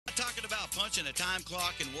about punching a time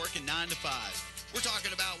clock and working 9 to 5. We're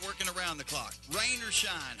talking about working around the clock, rain or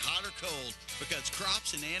shine, hot or cold, because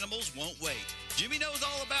crops and animals won't wait. Jimmy knows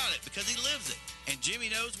all about it because he lives it. And Jimmy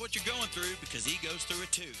knows what you're going through because he goes through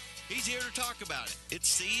it too. He's here to talk about it. It's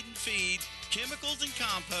seed and feed, chemicals and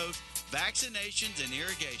compost, vaccinations and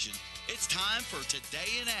irrigation. It's time for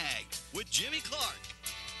Today in Ag with Jimmy Clark.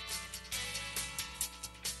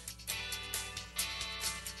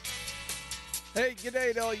 Hey, good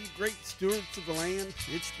day to all you great stewards of the land.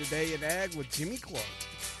 It's Today in Ag with Jimmy Clark.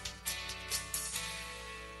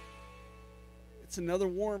 It's another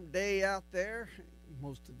warm day out there.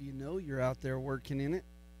 Most of you know you're out there working in it.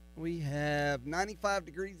 We have 95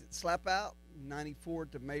 degrees at Slap Out, 94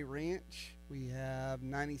 at the May Ranch. We have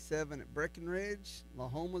 97 at Breckenridge.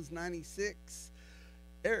 Lahoma's 96.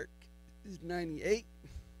 Eric is 98.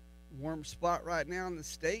 Warm spot right now in the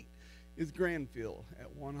state is Granville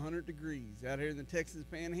at 100 degrees. Out here in the Texas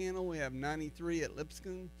Panhandle, we have 93 at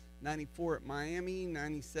Lipscomb, 94 at Miami,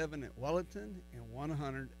 97 at Wellington, and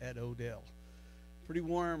 100 at Odell. Pretty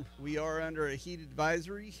warm. We are under a heat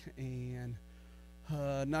advisory, and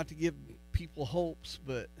not to give people hopes,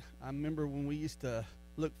 but I remember when we used to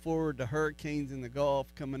look forward to hurricanes in the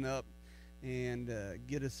Gulf coming up and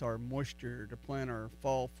get us our moisture to plant our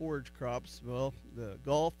fall forage crops. Well, the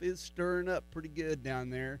Gulf is stirring up pretty good down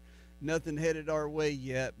there. Nothing headed our way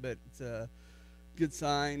yet, but it's a good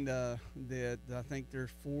sign that I think there's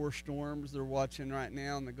 4 storms they're watching right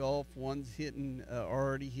now in the Gulf. One's hitting,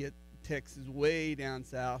 already hit Texas way down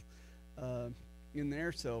south in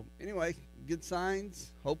there. So anyway, good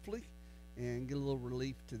signs, hopefully, and get a little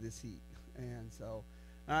relief to this heat. And so,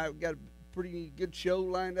 all right, we've got a pretty good show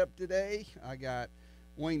lined up today. I got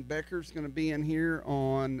Wayne Becker's going to be in here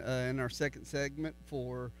on in our second segment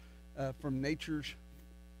for from Nature's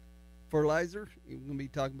Fertilizer. We're going to be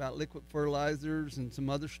talking about liquid fertilizers and some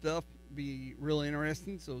other stuff. Be real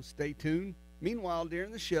interesting, so stay tuned. Meanwhile,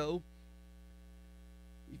 during the show,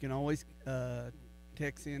 you can always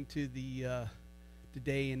text into the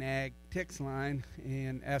Today in Ag text line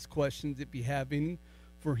and ask questions if you have any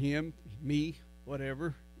for him, me,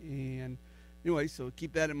 whatever. And anyway, so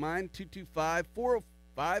keep that in mind.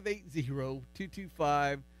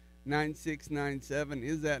 225-580-225 9697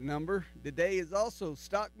 is that number. Today is also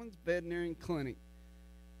Stockman's Veterinary Clinic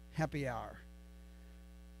happy hour.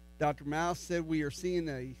 Dr. Mouse said we are seeing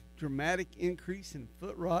a dramatic increase in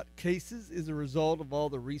foot rot cases as a result of all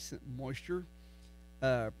the recent moisture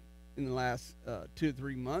in the last 2 or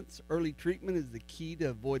 3 months. Early treatment is the key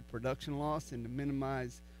to avoid production loss and to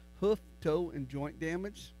minimize hoof, toe, and joint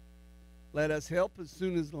damage. Let us help as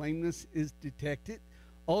soon as lameness is detected.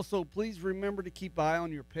 Also, please remember to keep eye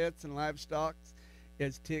on your pets and livestock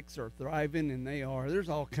as ticks are thriving, and they are. There's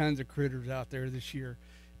all kinds of critters out there this year.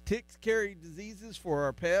 Ticks carry diseases for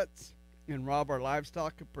our pets and rob our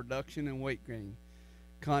livestock of production and weight gain.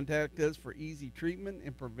 Contact us for easy treatment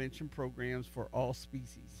and prevention programs for all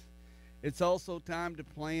species. It's also time to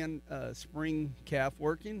plan spring calf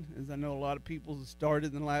working, as I know a lot of people have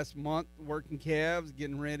started in the last month working calves,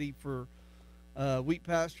 getting ready for wheat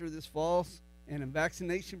pasture this fall, and a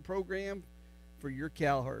vaccination program for your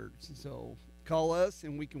cow herds. So call us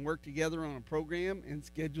and we can work together on a program and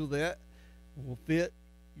schedule that will fit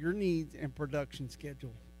your needs and production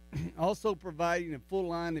schedule. Also providing a full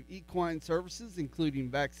line of equine services, including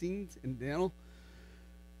vaccines and dental.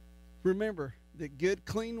 Remember that good,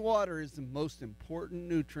 clean water is the most important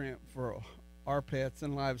nutrient for our pets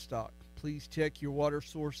and livestock. Please check your water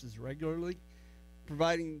sources regularly.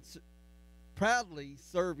 Proudly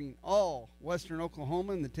serving all western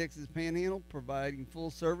Oklahoma and the Texas Panhandle, providing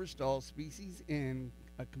full service to all species and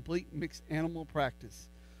a complete mixed animal practice.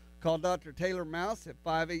 Call Dr. Taylor Mouse at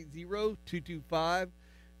 580-225-0200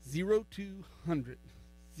 0200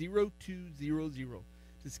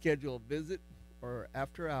 to schedule a visit or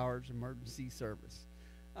after-hours emergency service.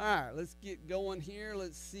 All right, let's get going here.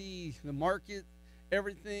 Let's see the market,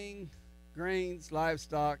 everything, grains,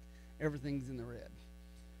 livestock, everything's in the red.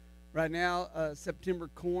 Right now, September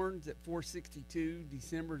corn's at 462,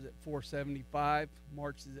 December's at 475,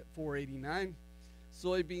 March is at 489.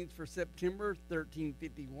 Soybeans for September,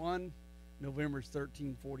 1351, November's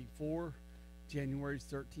 1344, January's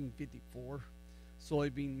 1354.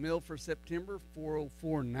 Soybean meal for September,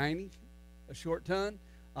 404.90 a short ton.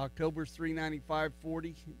 October's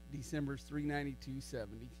 395.40, December's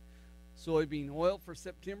 392.70. Soybean oil for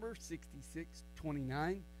September,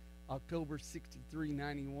 66.29. October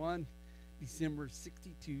 63.91, December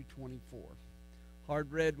 62.24.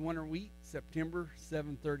 Hard red winter wheat, September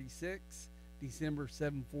 7.36, December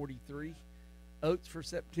 7.43. Oats for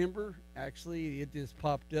September, actually it just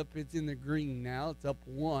popped up. It's in the green now. It's up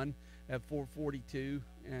 1. at 442,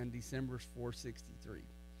 and December's 463.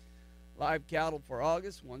 Live cattle for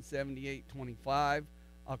August, 178.25,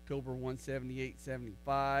 October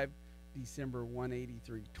 178.75, December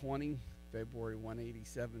 183.20, February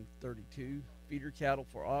 187.32. Feeder cattle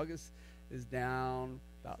for August is down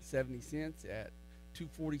about 70 cents at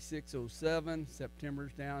 246.07.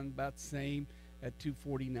 September's down about the same at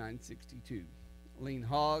 249.62. Lean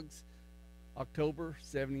hogs, October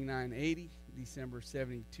 79.80, December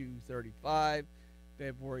 72.35,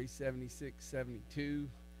 February 76.72.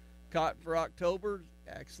 Cotton for October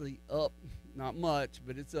actually up, not much,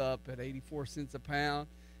 but it's up at 84 cents a pound,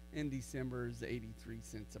 and December is 83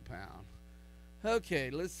 cents a pound. Okay,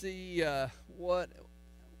 let's see what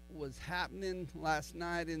was happening last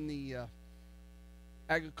night in the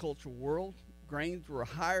agricultural world. Grains were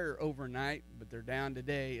higher overnight, but they're down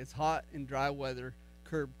today. It's hot and dry weather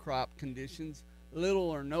curbed crop conditions. Little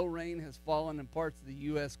or no rain has fallen in parts of the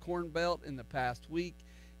U.S. Corn Belt in the past week,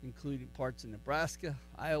 including parts of Nebraska,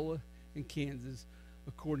 Iowa, and Kansas,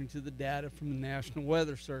 according to the data from the National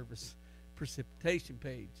Weather Service precipitation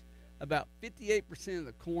page. About 58% of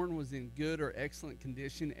the corn was in good or excellent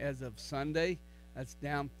condition as of Sunday. That's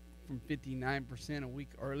down from 59% a week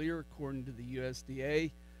earlier, according to the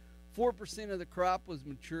USDA. 4% of the crop was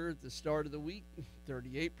mature at the start of the week.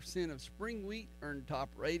 38% of spring wheat earned top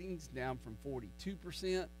ratings, down from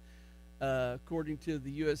 42%. According to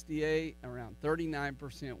the USDA, around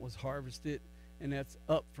 39% was harvested, and that's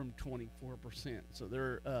up from 24%. So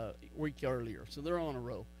they're a week earlier. So they're on a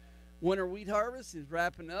roll. Winter wheat harvest is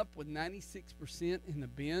wrapping up with 96% in the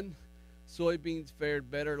bin. Soybeans fared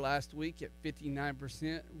better last week at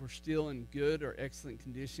 59%. We're still in good or excellent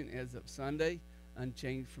condition as of Sunday,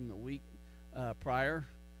 unchanged from the week prior.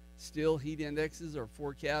 Still, heat indexes are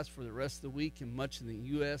forecast for the rest of the week in much of the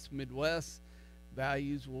U.S. Midwest.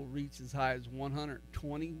 Values will reach as high as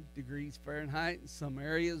 120 degrees Fahrenheit in some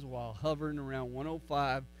areas, while hovering around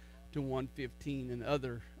 105 to 115 in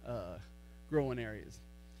other growing areers.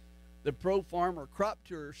 The Pro Farmer Crop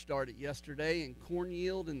Tour started yesterday, and corn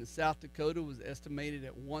yield in the South Dakota was estimated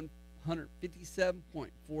at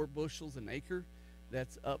 157.4 bushels an acre.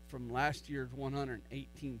 That's up from last year's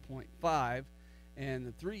 118.5, and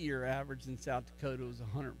the 3-year average in South Dakota was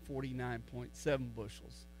 149.7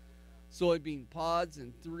 bushels. Soybean pods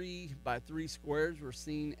in 3x3 squares were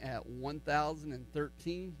seen at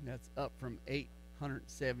 1,013. That's up from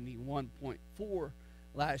 871.4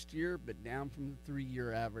 last year, but down from the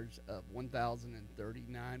 3-year average of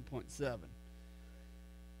 1,039.7.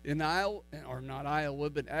 In Iowa, or not Iowa,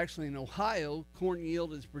 but actually in Ohio, corn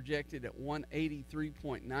yield is projected at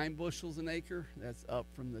 183.9 bushels an acre. That's up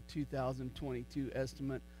from the 2022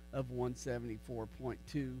 estimate of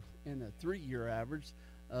 174.2 and a 3-year average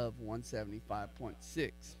of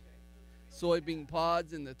 175.6. Soybean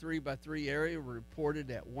pods in the 3x3 area were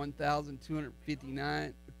reported at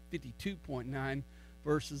 1,252.9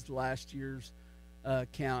 versus last year's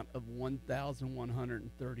count of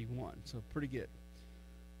 1,131. So pretty good.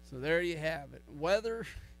 So there you have it. Weather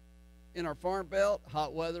in our farm belt,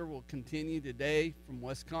 hot weather will continue today from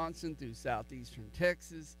Wisconsin through southeastern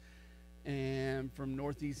Texas and from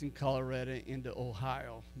northeastern Colorado into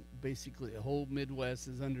Ohio. Basically, the whole Midwest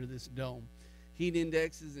is under this dome. Heat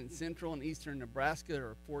indexes in central and eastern Nebraska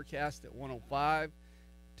are forecast at 105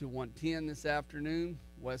 to 110 this afternoon.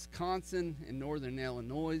 Wisconsin and northern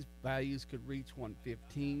Illinois values could reach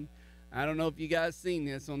 115. I don't know if you guys seen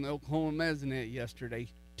this on the Oklahoma Mesonet yesterday.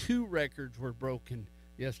 2 records were broken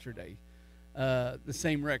yesterday. The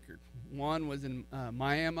same record. One was in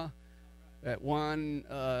Miami at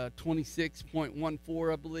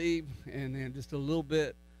 126.14, I believe, and then just a little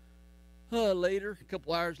bit later, a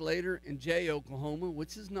couple hours later, in Jay, Oklahoma,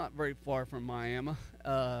 which is not very far from Miami,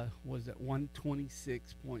 was at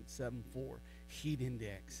 126.74 heat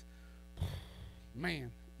index.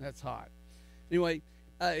 Man, that's hot. Anyway,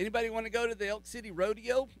 anybody want to go to the Elk City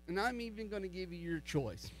Rodeo? And I'm even going to give you your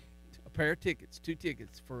choice. A pair of tickets, 2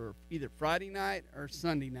 tickets for either Friday night or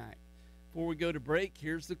Sunday night. Before we go to break,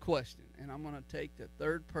 here's the question, and I'm going to take the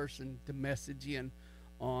third person to message in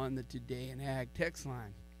on the Today in Ag text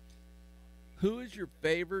line. Who is your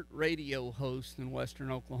favorite radio host in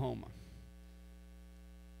western Oklahoma?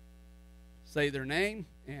 Say their name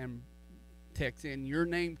and text in your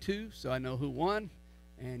name too, so I know who won,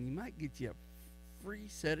 and you might get you a free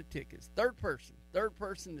set of tickets. Third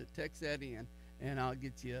person to text that in, and I'll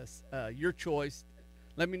get you your choice.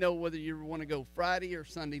 Let me know whether you want to go Friday or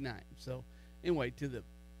Sunday night. So anyway, to the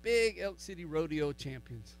big Elk City Rodeo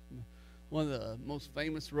Champions, one of the most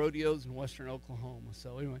famous rodeos in western Oklahoma.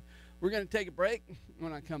 So anyway, we're going to take a break.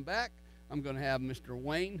 When I come back, I'm going to have Mr.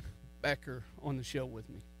 Wayne Becker on the show with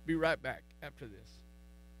me. Be right back after this.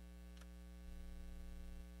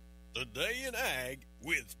 The Day in Ag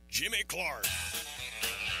with Jimmy Clark.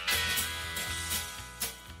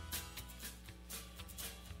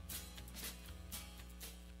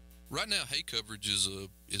 Right now, hay coverage is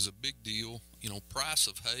a big deal. You know, price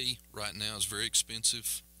of hay right now is very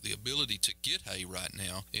expensive. The ability to get hay right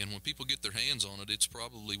now, and when people get their hands on it, it's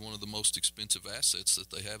probably one of the most expensive assets that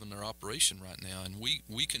they have in their operation right now. And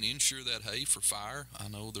we can insure that hay for fire. I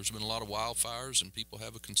know there's been a lot of wildfires, and people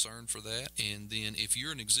have a concern for that. And then if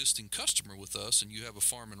you're an existing customer with us and you have a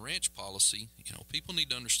farm and ranch policy, you know, people need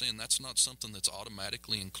to understand that's not something that's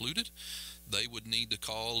automatically included. They would need to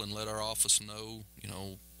call and let our office know, you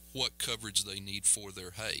know, what coverage they need for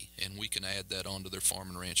their hay, and we can add that onto their farm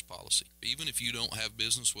and ranch policy. Even if you don't have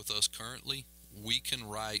business with us currently, we can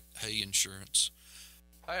write hay insurance.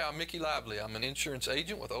 Hi, I'm Mickey Lively. I'm an insurance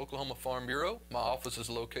agent with Oklahoma Farm Bureau. My office is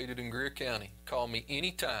located in Greer County. Call me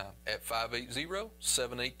anytime at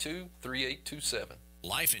 580-782-3827.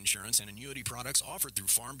 Life insurance and annuity products offered through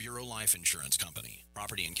Farm Bureau Life Insurance Company.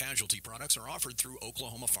 Property and casualty products are offered through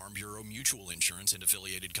Oklahoma Farm Bureau Mutual Insurance and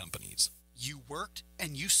affiliated companies. You worked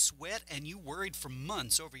and you sweat and you worried for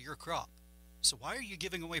months over your crop. So why are you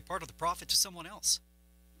giving away part of the profit to someone else?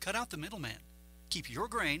 Cut out the middleman. Keep your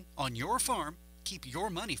grain on your farm. Keep your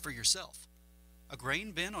money for yourself. A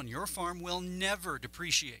grain bin on your farm will never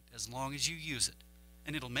depreciate as long as you use it.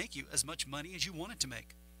 And it'll make you as much money as you want it to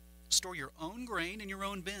make. Store your own grain in your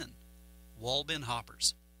own bin. Wall Bin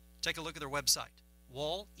Hoppers. Take a look at their website,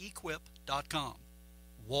 wallequip.com.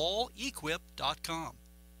 Wallequip.com.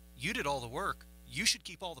 You did all the work. You should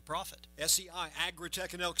keep all the profit. SCI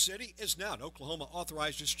Agritech in Elk City is now an Oklahoma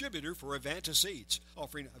authorized distributor for Advanta Seeds,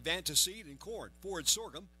 offering Advanta Seed in corn, forage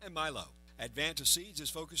sorghum, and milo. Advanta Seeds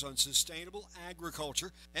is focused on sustainable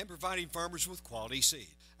agriculture and providing farmers with quality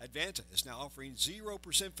seed. Advanta is now offering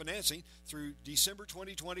 0% financing through December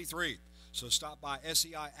 2023. So stop by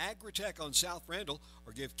SCI Agritech on South Randall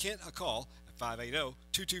or give Kent a call at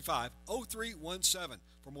 580-225-0317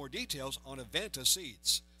 for more details on Advanta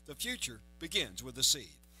Seeds. The future begins with the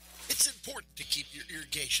seed. It's important to keep your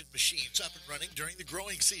irrigation machines up and running during the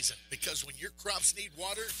growing season because when your crops need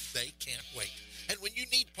water, they can't wait. And when you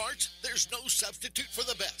need parts, there's no substitute for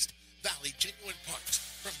the best. Valley Genuine Parts.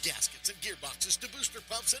 From gaskets and gearboxes to booster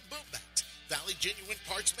pumps and boom mats, Valley Genuine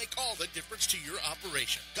Parts make all the difference to your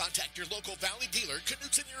operation. Contact your local Valley dealer,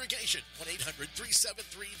 Knutson Irrigation,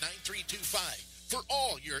 1-800-373-9325. For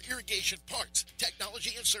all your irrigation parts,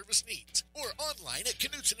 technology, and service needs, or online at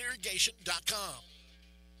KnutsonIrrigation.com.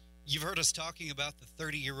 You've heard us talking about the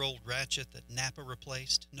 30-year-old ratchet that Napa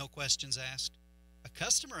replaced, no questions asked. A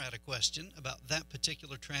customer had a question about that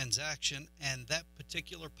particular transaction and that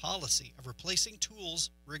particular policy of replacing tools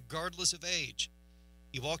regardless of age.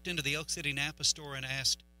 He walked into the Elk City Napa store and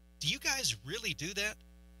asked, "Do you guys really do that?"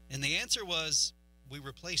 And the answer was, "We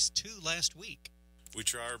replaced 2 last week." We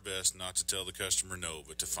try our best not to tell the customer no,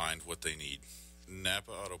 but to find what they need.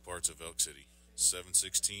 Napa Auto Parts of Elk City,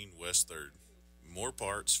 716 West 3rd. More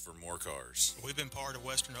parts for more cars. We've been part of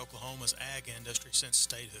Western Oklahoma's ag industry since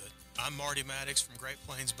statehood. I'm Marty Maddox from Great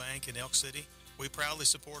Plains Bank in Elk City. We proudly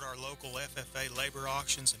support our local FFA labor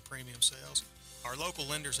auctions and premium sales. Our local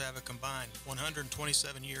lenders have a combined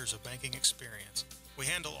 127 years of banking experience. We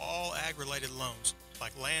handle all ag-related loans,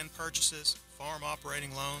 like land purchases, farm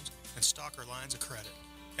operating loans, and stocker lines of credit.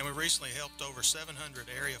 And we recently helped over 700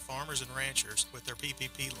 area farmers and ranchers with their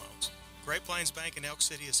PPP loans. Great Plains Bank in Elk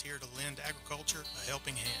City is here to lend agriculture a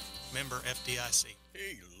helping hand. Member FDIC.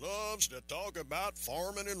 He loves to talk about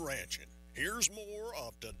farming and ranching. Here's more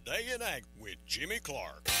of Today in Ag with Jimmy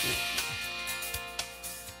Clark.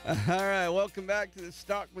 All right, welcome back to the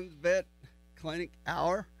Stockman's Vet Clinic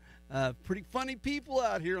Hour. Pretty funny people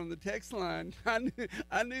out here on the text line.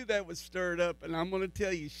 I knew that was stirred up, and I'm going to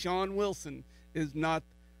tell you, Sean Wilson is not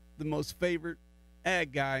the most favorite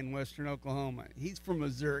ag guy in Western Oklahoma. He's from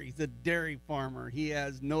Missouri. He's a dairy farmer. He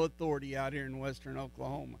has no authority out here in Western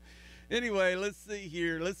Oklahoma. Anyway, let's see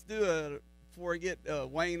here. Let's do before I get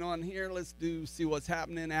Wayne on here, let's see what's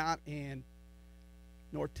happening out in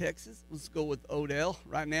North Texas. Let's go with Odell.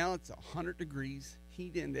 Right now it's 100 degrees.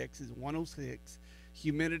 Heat index is 106.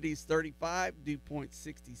 Humidity is 35. Dew point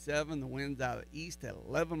 67. The wind's out of the east at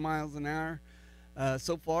 11 miles an hour.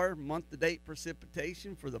 So far, month-to-date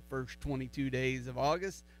precipitation for the first 22 days of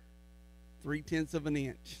August, 0.3 of an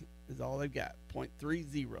inch is all they've got,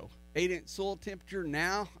 0.30. 8-inch soil temperature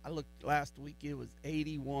now, I looked last week, it was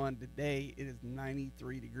 81. Today, it is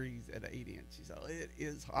 93 degrees at 8 inches, so it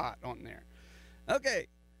is hot on there. Okay,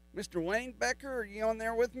 Mr. Wayne Becker, are you on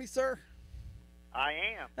there with me, sir? I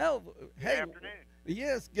am. Oh, Good hey, afternoon.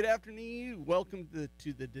 Yes, good afternoon. Welcome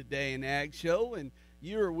to the Today in Ag Show, and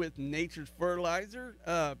you're with Nature's Fertilizer.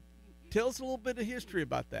 Tell us a little bit of history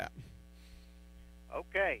about that.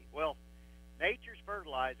 Okay, well, Nature's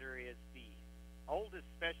Fertilizer is the oldest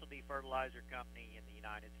specialty fertilizer company in the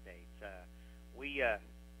United States. We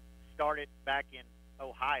started back in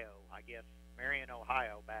Ohio, I guess, Marion,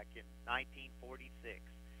 Ohio, back in 1946.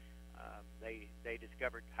 They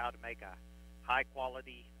discovered how to make a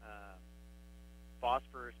high-quality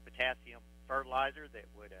phosphorus potassium fertilizer that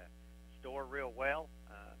would store real well,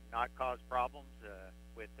 not cause problems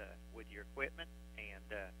with your equipment, and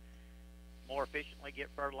more efficiently get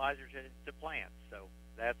fertilizers into plants. So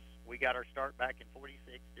we got our start back in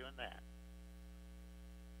 '46 doing that.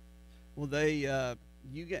 Well,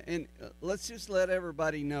 let's just let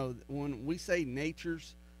everybody know that when we say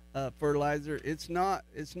Nature's Fertilizer, it's not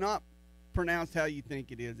pronounced how you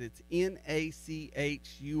think it is. It's NACHURS,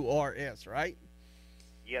 right?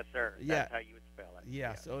 Yes, sir. That's how you would spell it.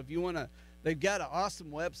 Yeah. So if you want to, they've got an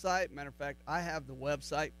awesome website. Matter of fact, I have the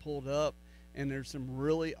website pulled up, and there's some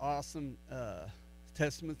really awesome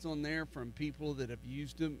testaments on there from people that have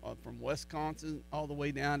used them from Wisconsin all the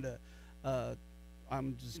way down to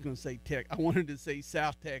I'm just going to say I wanted to say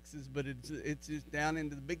South Texas, but it's just down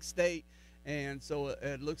into the big state, and so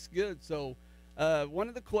it looks good. So one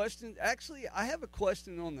of the questions, actually, I have a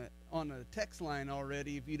question on the text line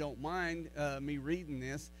already, if you don't mind me reading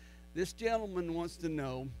this. This gentleman wants to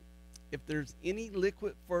know if there's any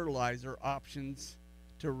liquid fertilizer options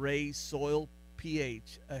to raise soil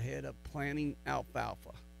pH ahead of planting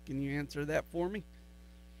alfalfa. Can you answer that for me?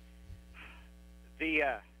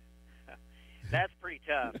 That's pretty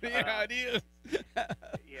tough. Yeah, it is.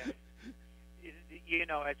 Yeah. You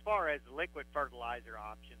know, as far as liquid fertilizer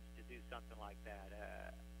options to do something like that,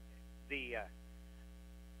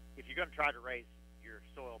 if you're going to try to raise your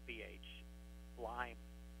soil pH, lime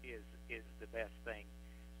is the best thing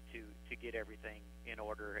to get everything in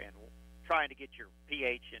order, and trying to get your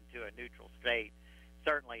pH into a neutral state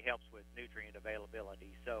certainly helps with nutrient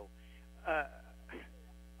availability. So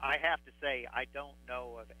I have to say I don't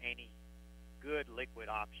know of any good liquid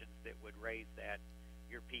options that would raise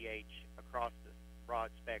your pH across the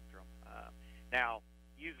broad spectrum. Now,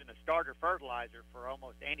 using a starter fertilizer for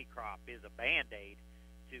almost any crop is a Band-Aid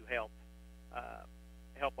to help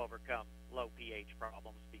overcome low pH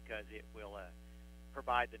problems, because it will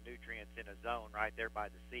provide the nutrients in a zone right there by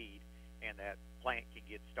the seed, and that plant can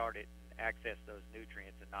get started and access those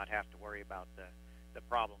nutrients and not have to worry about the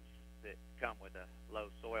problems that come with a low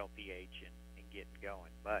soil pH and getting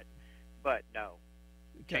going. But no,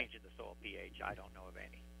 changing the soil pH, I don't know of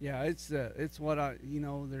any. Yeah, it's what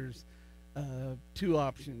there's two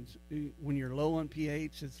options. When you're low on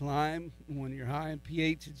pH, it's lime. When you're high on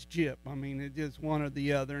pH, it's gyp. I mean, it's just one or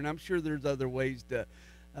the other, and I'm sure there's other ways to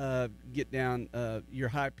get down your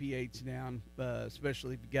high pH down,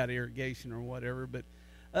 especially if you got irrigation or whatever. But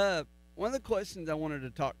one of the questions I wanted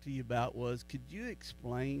to talk to you about was, could you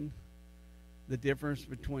explain the difference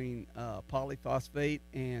between polyphosphate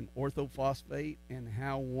and orthophosphate, and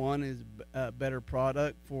how one is a better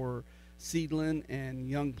product for seedling and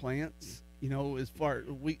young plants? As far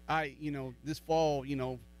this fall,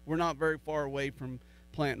 we're not very far away from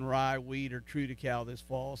planting rye, wheat, or triticale this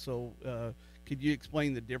fall. So could you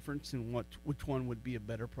explain the difference and which one would be a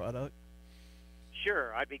better product?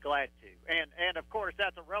 Sure, I'd be glad to. And of course,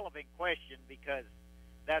 that's a relevant question, because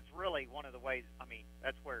that's really one of the ways,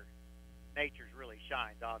 that's where Nature's really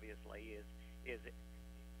shines, obviously, is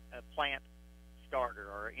a plant starter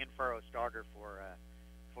or an in-furrow starter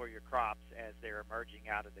for your crops as they're emerging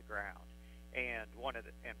out of the ground. And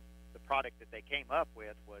the product that they came up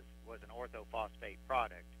with was an orthophosphate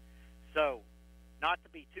product. So, not to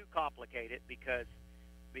be too complicated, because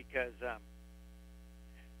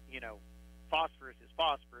phosphorus is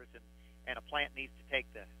phosphorus, and a plant needs to take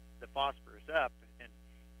the phosphorus up. And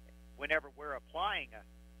whenever we're applying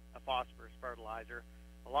a phosphorus fertilizer,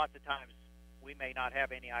 a lot of times we may not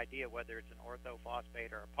have any idea whether it's an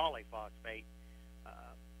orthophosphate or a polyphosphate,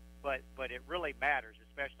 but it really matters,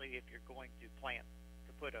 especially if you're going to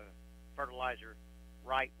put a fertilizer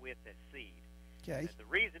right with the seed. Okay. And the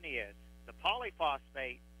reason is the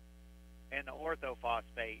polyphosphate and the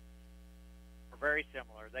orthophosphate are very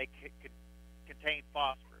similar. They contain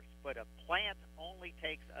phosphorus, but a plant only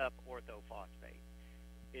takes up orthophosphate.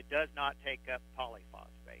 It does not take up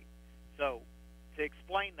polyphosphate. So to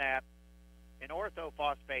explain that, an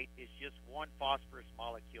orthophosphate is just one phosphorus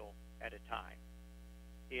molecule at a time.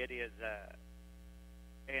 It is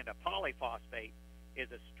and a polyphosphate is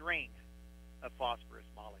a string of phosphorus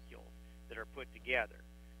molecules that are put together.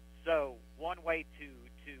 So one way to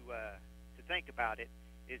think about it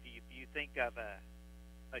is if you think of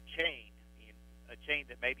a chain, a chain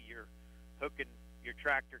that maybe you're hooking your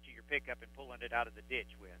tractor to your pickup and pulling it out of the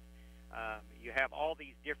ditch with. You have all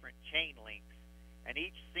these different chain links, and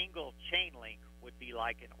each single chain link would be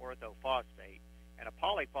like an orthophosphate, and a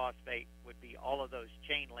polyphosphate would be all of those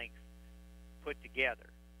chain links put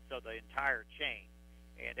together, so the entire chain.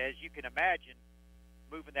 And as you can imagine,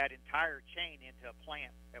 moving that entire chain into a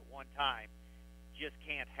plant at one time just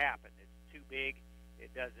can't happen. It's too big.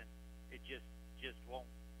 It just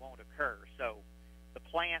won't occur. So the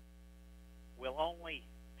plant will only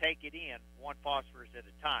take it in one phosphorus at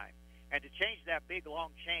a time. And to change that big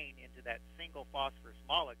long chain into that single phosphorus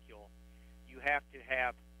molecule, you have to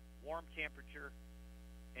have warm temperature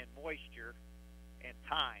and moisture and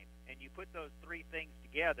time. And you put those three things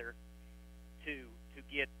together to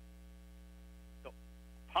get the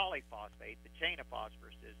polyphosphate, the chain of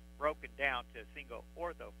phosphorus, is broken down to a single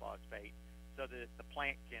orthophosphate so that the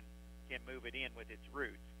plant can move it in with its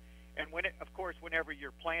roots. And of course, whenever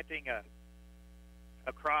you're planting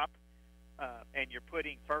a crop and you're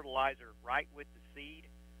putting fertilizer right with the seed,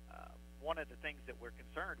 one of the things that we're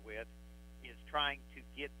concerned with is trying to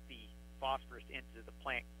get the phosphorus into the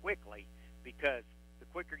plant quickly, because the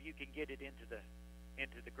quicker you can get it into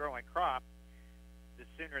the growing crop, the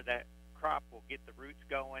sooner that crop will get the roots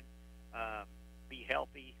going, be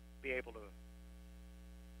healthy, be able to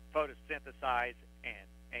photosynthesize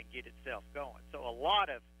and get itself going. So a lot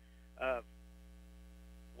of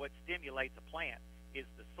what stimulates a plant is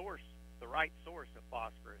the right source of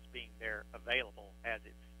phosphorus being there available as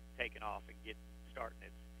it's taken off and starting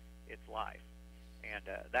its life. And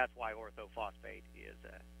that's why orthophosphate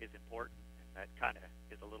is important. And that kind of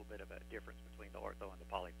is a little bit of a difference between the ortho and the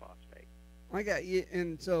polyphosphate. I got you.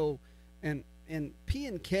 And so, and P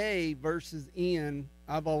and K versus N,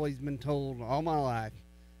 I've always been told all my life,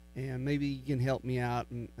 and maybe you can help me out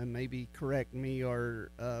and maybe correct me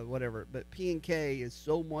or whatever, but P and K is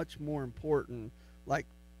so much more important. Like,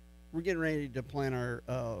 we're getting ready to plant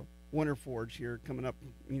our winter forage here coming up,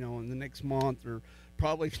 in the next month, or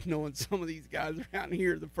probably knowing some of these guys around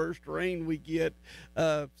here, the first rain we get.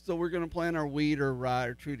 So we're going to plant our wheat or rye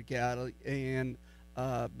or triticale, and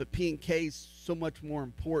but P and K is so much more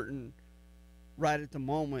important right at the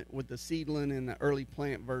moment with the seedling and the early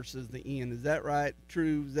plant versus the N. Is that right?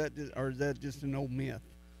 True? Or is that just an old myth?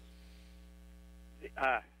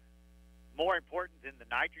 More important than the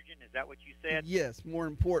nitrogen? Is that what you said? Yes, more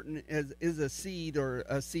important is a seed or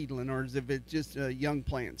a seedling, or is if it's just a young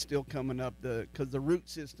plant still coming up, because the root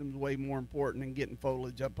system is way more important than getting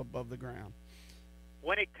foliage up above the ground.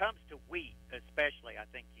 When it comes to wheat, especially, I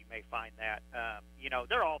think you may find that,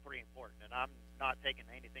 they're all pretty important, and I'm not taking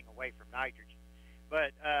anything away from nitrogen.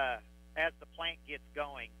 But as the plant gets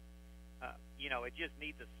going, it just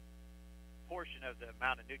needs a portion of the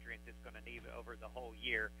amount of nutrients it's going to need over the whole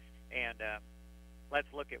year. And let's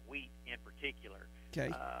look at wheat in particular. Okay.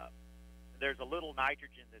 There's a little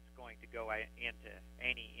nitrogen that's going to go into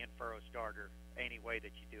any in-furrow starter any way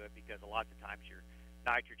that you do it, because a lot of times your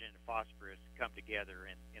nitrogen and phosphorus come together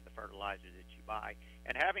in the fertilizer that you buy.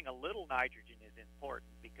 And having a little nitrogen is important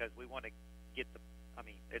because we want to get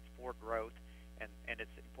it's for growth, and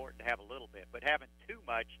it's important to have a little bit. But having too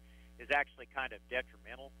much is actually kind of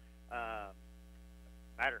detrimental.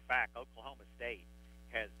 Matter of fact, Oklahoma State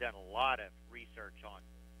has done a lot of research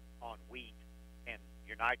on wheat and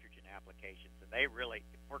your nitrogen applications, and they really,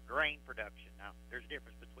 for grain production, now there's a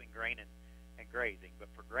difference between grain and grazing, but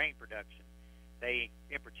for grain production, they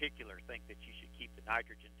in particular think that you should keep the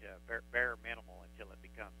nitrogen to a bare minimal until it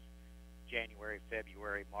becomes January,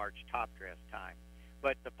 February, March top dress time.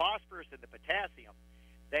 But the phosphorus and the potassium,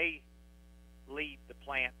 they lead the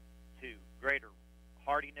plant to greater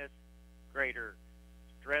hardiness, greater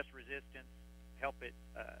stress resistance, help it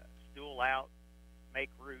stool out, make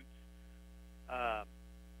roots,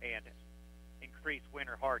 and increase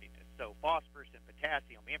winter hardiness. So phosphorus and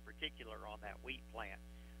potassium in particular on that wheat plant,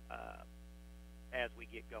 as we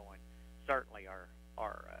get going, certainly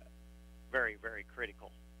are very, very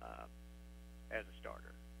critical as a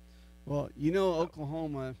starter. Well,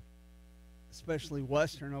 Oklahoma, especially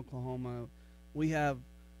western Oklahoma, we have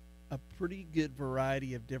a pretty good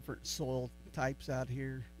variety of different soil types out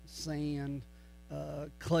here. Sand,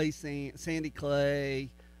 clay, sandy clay,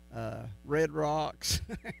 red rocks,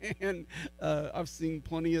 and I've seen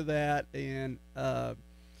plenty of that. And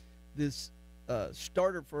this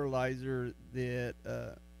starter fertilizer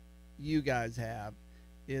that you guys have,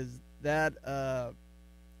 is that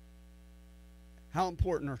how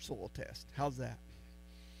important are soil tests? How's that?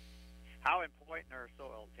 How important are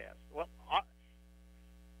soil tests? Well,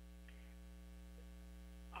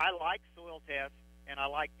 I like soil tests, and I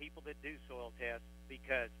like people that do soil tests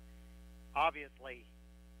because obviously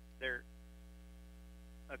a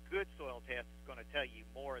good soil test is going to tell you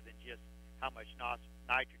more than just how much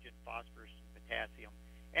nitrogen, phosphorus, and potassium,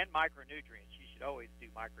 and micronutrients. You should always do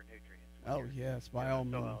micronutrients. Oh, yes, by all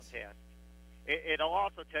means. Soil test. It'll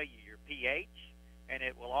also tell you your pH, and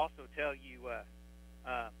it will also tell you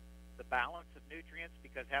the balance of nutrients,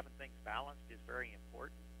 because having things balanced is very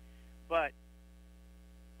important. But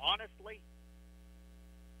honestly,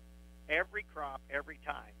 every crop, every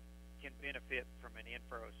time, can benefit from an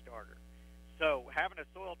in-furrow starter. So having a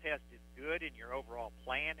soil test is good in your overall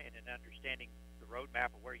plan and in understanding the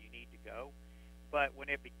roadmap of where you need to go. But when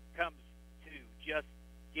it comes to just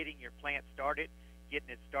getting your plant started, getting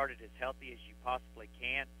it started as healthy as you possibly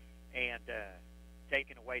can, and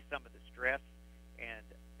taking away some of the stress and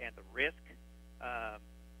the risk of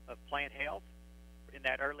plant health in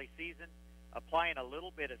that early season, applying a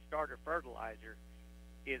little bit of starter fertilizer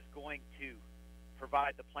is going to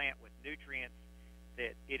provide the plant with nutrients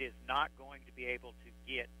that it is not going to be able to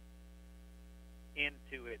get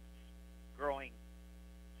into its growing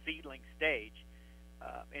seedling stage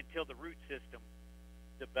until the root system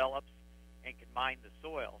develops and can mine the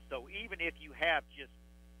soil. So even if you have just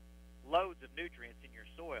loads of nutrients in your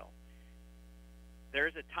soil,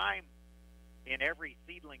 there's a time in every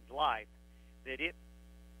seedling's life that it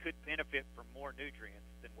could benefit from more nutrients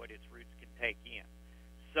than what its roots can take in.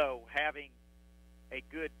 So having a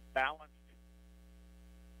good balanced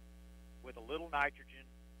with a little nitrogen,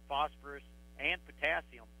 phosphorus, and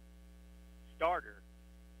potassium starter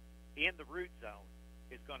in the root zone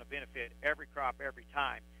is going to benefit every crop every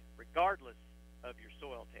time, regardless of your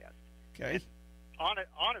soil test. Okay. And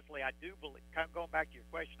honestly, I do believe, going back to your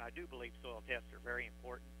question, I do believe soil tests are very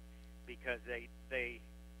important because they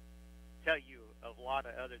tell you a lot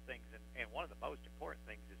of other things, and one of the most important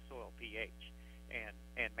things is soil pH and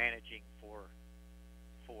managing for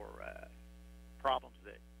problems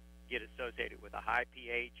that get associated with a high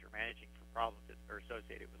pH, or managing for problems that are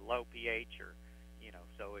associated with low pH, or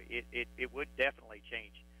so it would definitely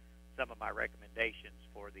change some of my recommendations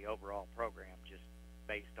for the overall program just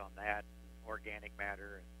based on that, organic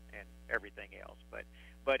matter and everything else. But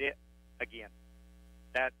it, again,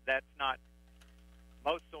 that's not,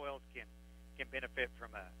 most soils can benefit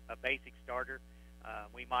from a basic starter.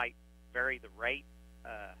 We might vary the rate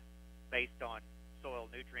based on soil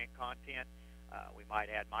nutrient content. We might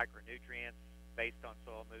add micronutrients based on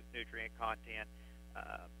soil nutrient content,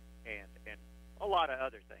 and a lot of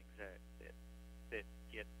other things that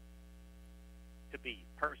get to be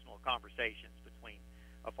personal conversations between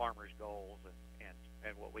a farmer's goals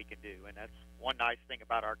and what we can do. And that's one nice thing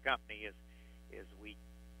about our company is we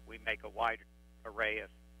make a wide array of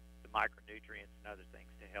the micronutrients and other things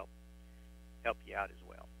to help you out as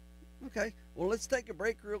well. Okay, well, let's take a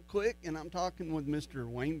break real quick, and I'm talking with Mr.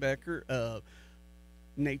 Wayne Becker of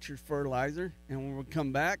Nature's Fertilizer, and when we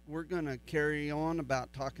come back, we're going to carry on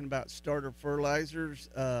about talking about starter fertilizers,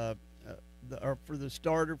 or for the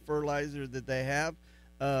starter fertilizer that they have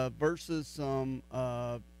versus some,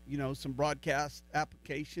 some broadcast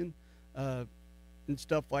application and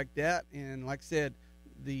stuff like that. And like I said,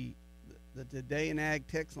 the Today in Ag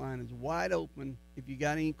text line is wide open. If you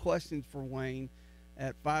got any questions for Wayne,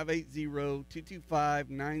 at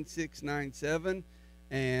 580-225-9697.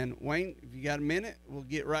 And Wayne, if you got a minute, we'll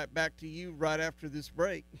get right back to you right after this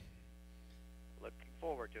break. Looking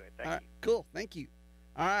forward to it. Thank you. Cool. Thank you.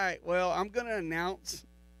 All right. Well, I'm going to announce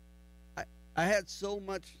I had so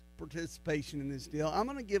much participation in this deal. I'm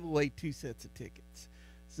going to give away 2 sets of tickets.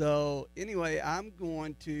 So anyway, I'm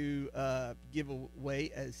going to give away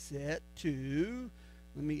a set to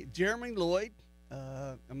Jeremy Lloyd.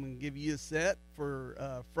 I'm going to give you a set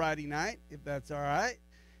for Friday night, if that's all right.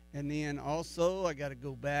 And then also, I got to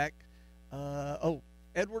go back.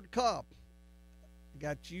 Edward Cobb,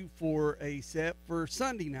 got you for a set for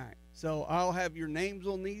Sunday night. So I'll have your names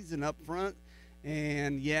on these and up front.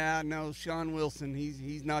 And yeah, no, Sean Wilson,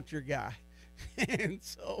 he's not your guy. And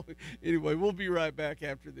so anyway, we'll be right back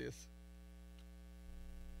after this.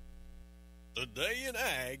 The Day in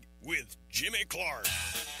Ag with Jimmy Clark.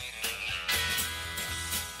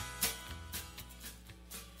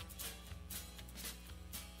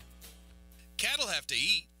 Cattle have to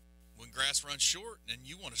eat. When grass runs short and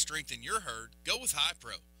you want to strengthen your herd, go with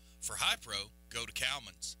Hi-Pro. For Hi-Pro, go to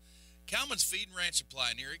Cowman's. Cowman's Feed and Ranch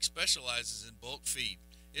Supply in Eric specializes in bulk feed.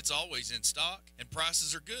 It's always in stock, and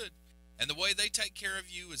prices are good. And the way they take care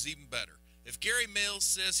of you is even better. If Gary Mills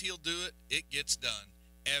says he'll do it, it gets done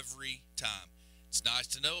every time. It's nice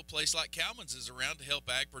to know a place like Cowman's is around to help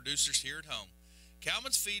ag producers here at home.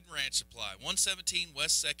 Cowman's Feed and Ranch Supply, 117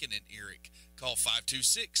 West 2nd in Eric. Call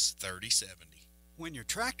 526-3070. When your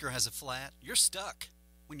tractor has a flat, you're stuck.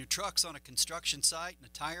 When your truck's on a construction site and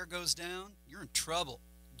a tire goes down, you're in trouble.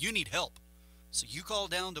 You need help. So you call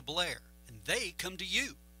down to Blair, and they come to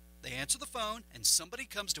you. They answer the phone, and somebody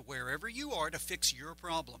comes to wherever you are to fix your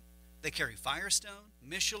problem. They carry Firestone,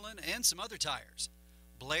 Michelin, and some other tires.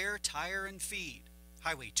 Blair Tire and Feed,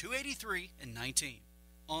 Highway 283 and 19.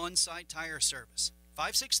 On-site tire service,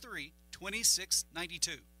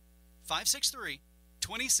 563-2692.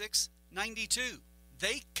 563-2692.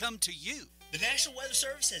 They come to you. The National Weather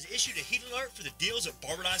Service has issued a heat alert for the deals at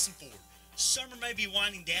Barbara Dyson Ford. Summer may be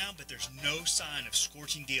winding down, but there's no sign of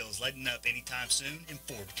scorching deals letting up anytime soon in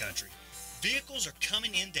Ford country. Vehicles are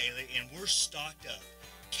coming in daily, and we're stocked up.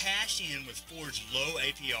 Cash in with Ford's low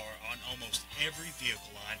APR on almost every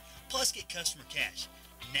vehicle line, plus get customer cash.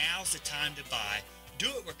 Now's the time to buy. Do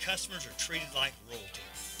it where customers are treated like royalty.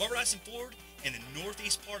 Barbara Dyson Ford in the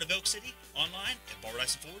northeast part of Elk City, online at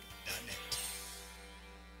barbaradysonford.net.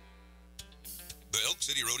 The Elk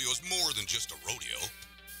City Rodeo is more than just a rodeo.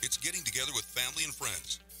 It's getting together with family and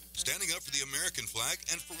friends, standing up for the American flag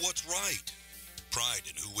and for what's right. Pride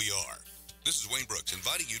in who we are. This is Wayne Brooks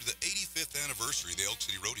inviting you to the 85th anniversary of the Elk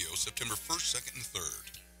City Rodeo, September 1st, 2nd, and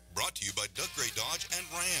 3rd. Brought to you by Doug Gray Dodge and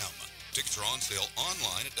Ram. Tickets are on sale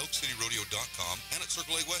online at elkcityrodeo.com and at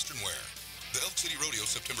Circle A Western Wear. The Elk City Rodeo,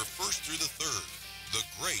 September 1st through the 3rd. The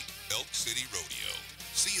Great Elk City Rodeo.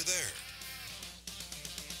 See you there.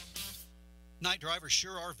 Night drivers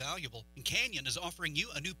sure are valuable, and Canyon is offering you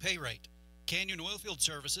a new pay rate. Canyon Oilfield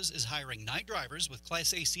Services is hiring night drivers with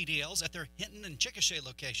Class A CDLs at their Hinton and Chickasha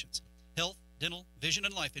locations. Health, dental, vision,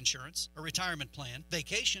 and life insurance, a retirement plan,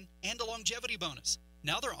 vacation, and a longevity bonus.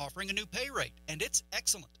 Now they're offering a new pay rate, and it's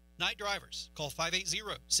excellent. Night drivers, call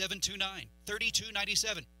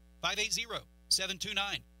 580-729-3297.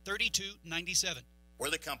 580-729-3297. We're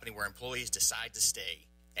the company where employees decide to stay.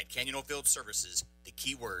 At Canyon Oilfield Services, the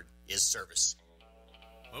key word is service.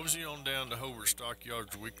 Mosey on down to Hobart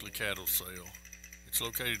Stockyards weekly cattle sale. It's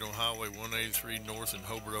located on Highway 183 north in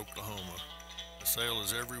Hobart, Oklahoma. The sale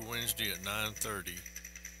is every Wednesday at 9:30.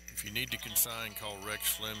 If you need to consign, call Rex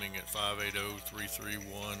Fleming at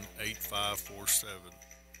 580-331-8547.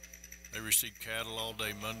 They receive cattle all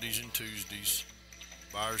day Mondays and Tuesdays.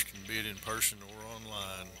 Buyers can bid in person or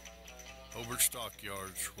online. Hobart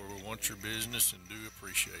Stockyards, where we want your business and do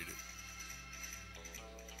appreciate it.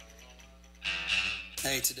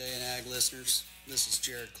 Hey, Today in Ag listeners, this is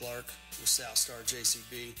Jared Clark with Southstar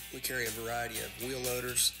JCB. We carry a variety of wheel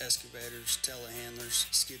loaders, excavators, telehandlers,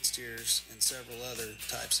 skid steers, and several other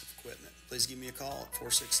types of equipment. Please give me a call at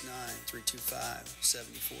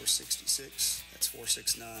 469-325-7466. That's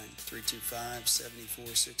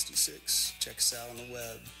 469-325-7466. Check us out on the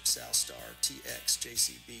web,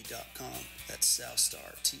 SouthstarTXJCB.com. That's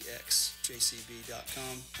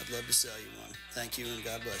SouthstarTXJCB.com. I'd love to sell you one. Thank you, and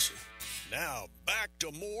God bless you. Now, back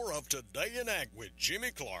to more of Today in Ag with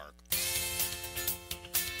Jimmy Clark.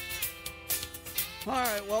 All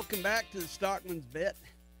right, welcome back to the Stockman's Bet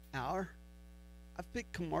Hour. I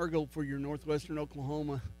picked Camargo for your northwestern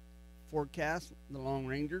Oklahoma forecast, the Long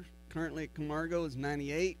Rangers. Currently at Camargo is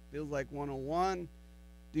 98, feels like 101,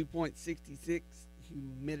 dew point 66,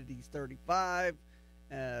 humidity's 35,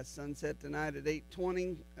 sunset tonight at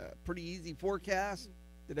 8:20. Pretty easy forecast.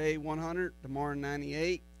 Today 100, tomorrow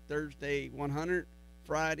 98, Thursday 100,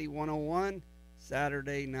 Friday 101,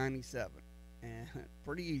 Saturday 97. And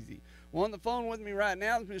pretty easy. Well, on the phone with me right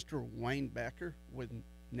now is Mr. Wayne Becker with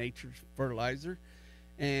Nature's Fertilizer.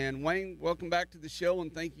 And Wayne, welcome back to the show,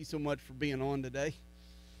 and thank you so much for being on today.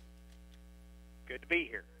 Good to be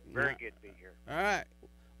here. Very good to be here. All right.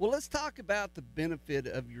 Well, let's talk about the benefit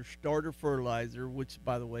of your starter fertilizer, which,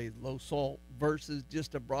 by the way, is low salt, versus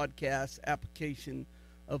just a broadcast application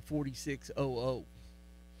of 4600.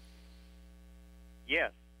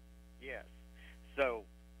 Yes. So,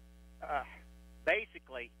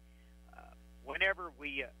 basically, whenever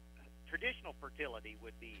we traditional fertility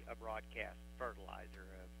would be a broadcast fertilizer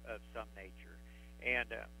of some nature, and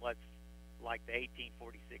like the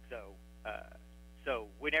 18460. So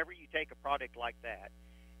whenever you take a product like that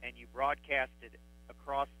and you broadcast it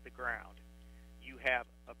across the ground, you have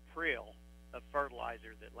a prill of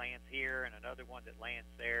fertilizer that lands here and another one that lands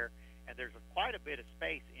there, and there's quite a bit of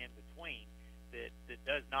space in between that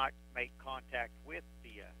does not make contact with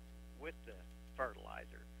the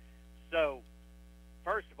fertilizer. So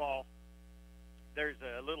first of all, there's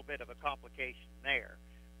a little bit of a complication there,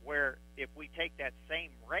 where if we take that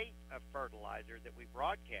same rate of fertilizer that we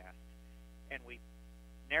broadcast and we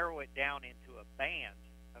narrow it down into a band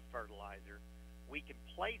of fertilizer, we can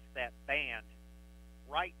place that band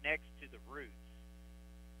right next to the roots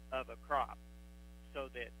of a crop so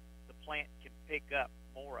that the plant can pick up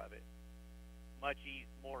more of it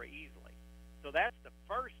more easily. So that's the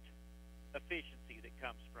first efficiency that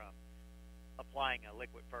comes from applying a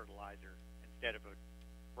liquid fertilizer instead of a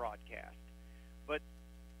broadcast. But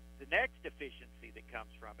the next efficiency that comes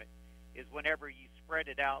from it is whenever you spread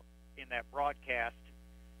it out in that broadcast,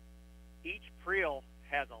 each prill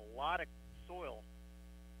has a lot of soil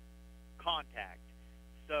contact.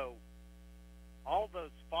 So all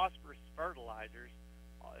those phosphorus fertilizers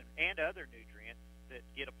and other nutrients that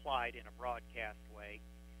get applied in a broadcast way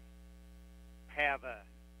have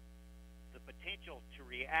the potential to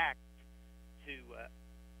react to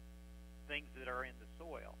things that are in the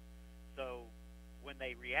soil. So when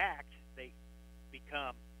they react, they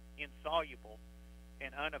become insoluble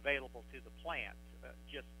and unavailable to the plant.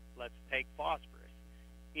 Just let's take phosphorus.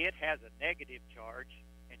 It has a negative charge,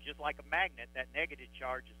 and just like a magnet, that negative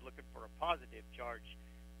charge is looking for a positive charge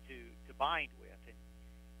to bind with. And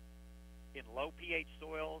in low pH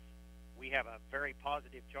soils, we have a very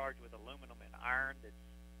positive charge with aluminum and iron that's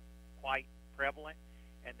quite prevalent,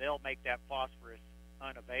 and they'll make that phosphorus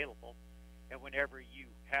unavailable. And whenever you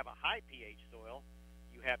have a high pH soil,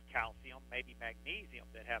 you have calcium, maybe magnesium,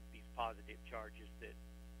 that have these positive charges that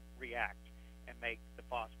react and make the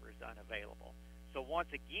phosphorus unavailable. So once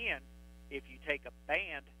again, if you take a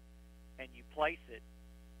band and you place it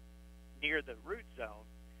near the root zone,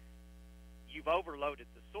 you've overloaded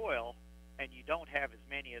the soil, and you don't have as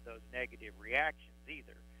many of those negative reactions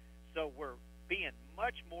either. So we're being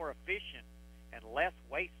much more efficient and less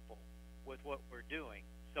wasteful with what we're doing.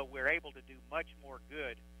 So we're able to do much more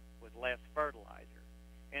good with less fertilizer.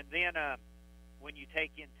 And then when you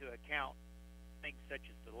take into account things such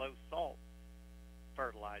as the low salt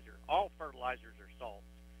fertilizer, all fertilizers are salts.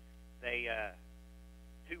 They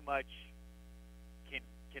too much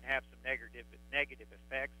can have some negative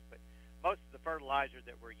effects, but most of the fertilizer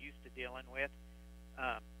that we're used to dealing with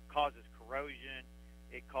causes corrosion.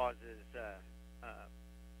 It causes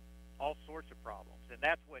all sorts of problems, and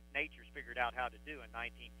that's what nature's figured out how to do in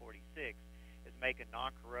 1946, is make a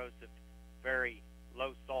non-corrosive, very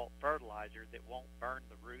low salt fertilizer that won't burn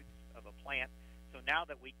the roots of a plant. So now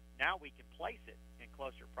we can place it in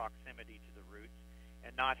closer proximity to the roots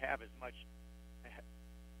and not have as much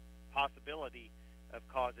possibility of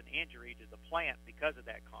causing injury to the plant because of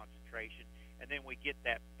that concentration, and then we get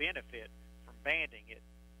that benefit from banding it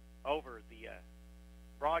over the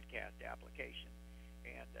broadcast application.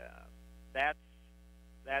 And that's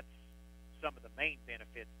some of the main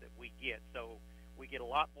benefits that we get. So we get a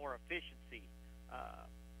lot more efficiency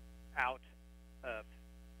out of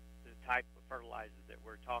the type of fertilizer that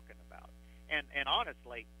we're talking about. And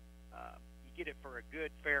honestly, you get it for a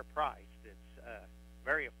good, fair price that's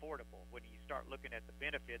very affordable when you start looking at the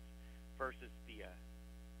benefits versus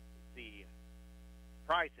the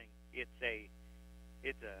pricing. It's a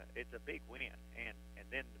big win, and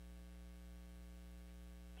then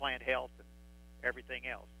plant health and everything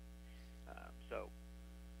else.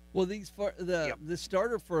 Well, the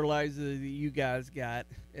starter fertilizer that you guys got,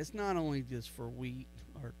 it's not only just for wheat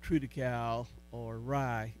or triticale or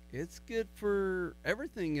rye. It's good for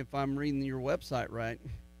everything, if I'm reading your website right.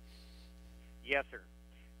 Yes, sir.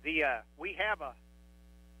 We have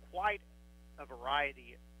quite a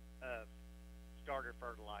variety of starter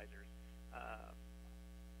fertilizers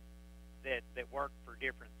that work for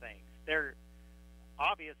different things. They're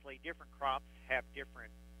obviously different crops have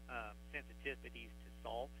different sensitivities to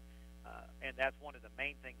salt, and that's one of the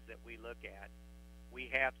main things that we look at. We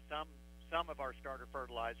have some of our starter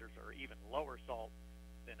fertilizers are even lower salt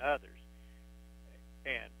than others,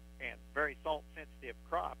 and very salt sensitive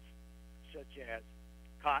crops such as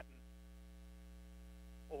cotton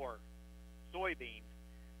or soybeans,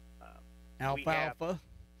 alfalfa.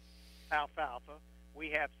 We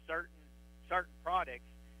have certain products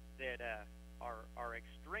that are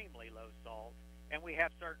extremely low salt, and we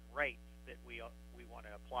have certain rates that we want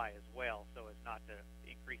to apply as well, so as not to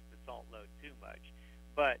increase the salt load too much.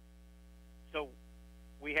 But so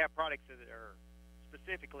we have products that are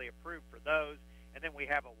specifically approved for those, and then we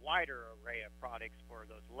have a wider array of products for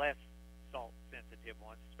those less salt sensitive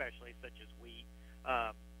ones, especially such as wheat.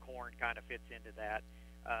 Corn kind of fits into that,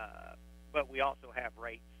 but we also have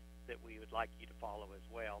rates that we would like you to follow as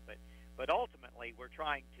well. But ultimately, we're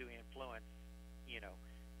trying to influence,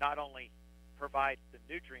 not only provide the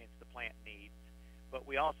nutrients the plant needs, but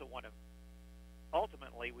we also want to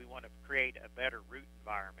create a better root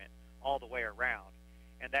environment all the way around,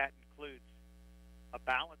 and that includes a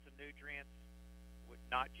balance of nutrients with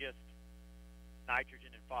not just nitrogen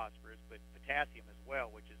and phosphorus, but potassium as well,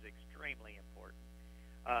 which is extremely important.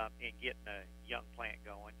 in getting a young plant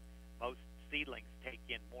going. Most seedlings take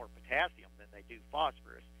in more potassium than they do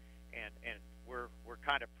phosphorus, and we're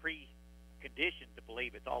kind of preconditioned to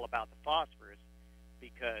believe it's all about the phosphorus,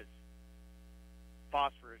 because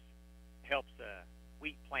phosphorus helps a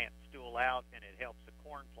wheat plant stool out, and it helps a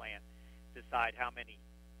corn plant decide how many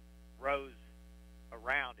rows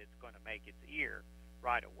around it's going to make its ear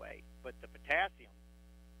right away. But the potassium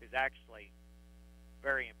is actually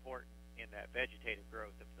very important in that vegetative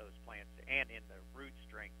growth of those plants and in the root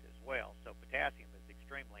strength as well. So potassium is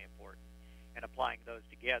extremely important, and applying those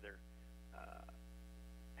together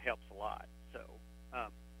helps a lot. So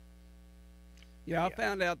I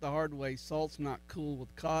found out the hard way. Salt's not cool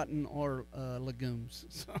with cotton or legumes.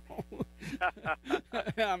 So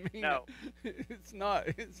I mean, no. it's not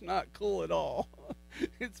cool at all.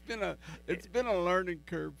 It's been a learning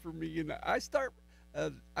curve for me. And I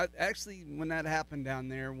actually, when that happened down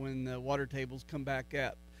there, when the water tables come back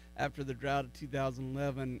up after the drought of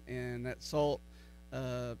 2011, and that salt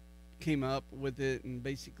came up with it and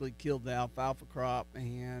basically killed the alfalfa crop,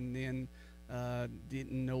 and then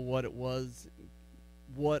didn't know what it was,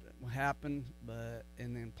 what happened,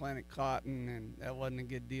 and then planted cotton, and that wasn't a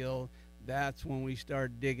good deal. That's when we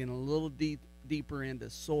started digging a little deeper into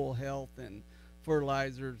soil health and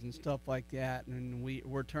fertilizers and stuff like that, and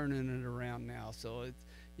we're turning it around now. So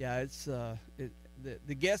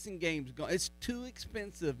the guessing game's gone. It's too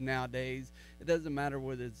expensive nowadays. It doesn't matter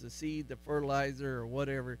whether it's the seed, the fertilizer, or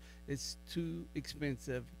whatever. It's too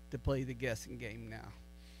expensive to play the guessing game now.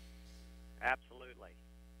 Absolutely.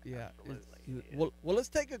 Yeah. Absolutely. Well, let's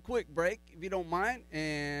take a quick break, if you don't mind.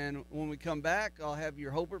 And when we come back, I'll have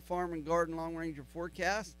your Hobart Farm and Garden Long Ranger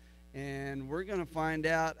forecast, and we're going to find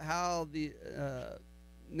out how the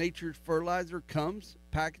Nature's Fertilizer comes,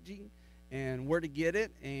 packaging, and where to get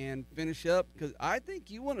it, and finish up, because I think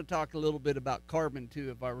you want to talk a little bit about carbon too,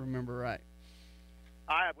 if I remember right.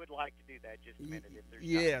 I would like to do that just a minute if there's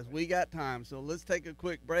Yes, we got time. So let's take a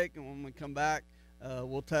quick break, and when we come back,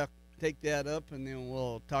 we'll take that up, and then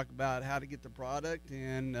we'll talk about how to get the product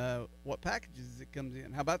and what packages it comes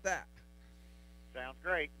in. How about that? Sounds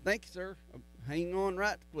great. Thank you, sir. Hang on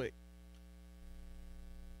right quick.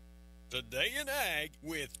 Today in Ag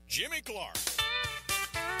with Jimmy Clark.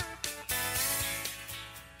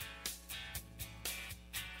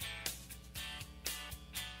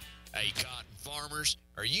 Hey, cotton farmers,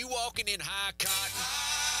 are you walking in high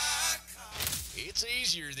cotton? It's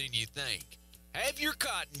easier than you think. Have your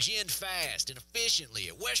cotton ginned fast and efficiently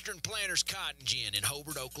at Western Planters Cotton Gin in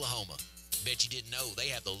Hobart, Oklahoma. Bet you didn't know they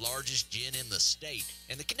have the largest gin in the state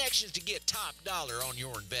and the connections to get top dollar on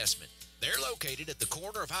your investment. They're located at the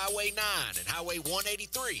corner of Highway 9 and Highway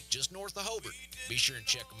 183, just north of Hobart. Be sure and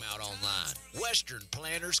check them out online.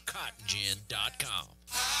 WesternPlantersCottonGin.com.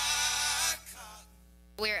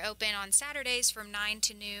 We're open on Saturdays from 9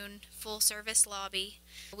 to noon, full service lobby.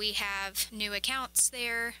 We have new accounts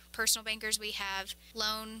there, personal bankers. We have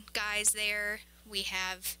loan guys there. We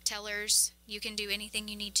have tellers. You can do anything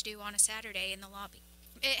you need to do on a Saturday in the lobby.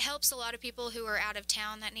 It helps a lot of people who are out of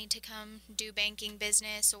town that need to come do banking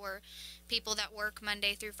business, or people that work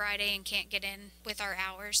Monday through Friday and can't get in with our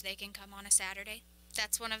hours. They can come on a Saturday.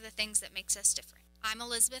 That's one of the things that makes us different. I'm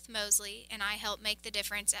Elizabeth Mosley, and I help make the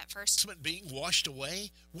difference at First. Being washed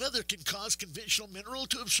away, weather can cause conventional mineral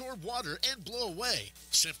to absorb water and blow away.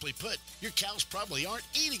 Simply put, your cows probably aren't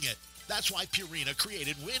eating it. That's why Purina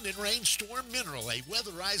created Wind and Rain Storm Mineral, a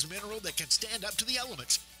weatherized mineral that can stand up to the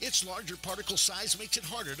elements. Its larger particle size makes it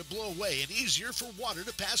harder to blow away and easier for water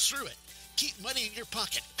to pass through it. Keep money in your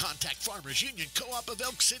pocket. Contact Farmers Union Co-op of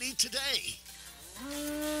Elk City today.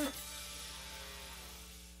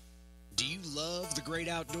 Do you love the great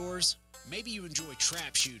outdoors? Maybe you enjoy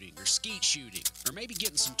trap shooting or skeet shooting, or maybe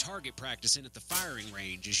getting some target practice in at the firing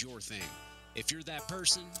range is your thing. If you're that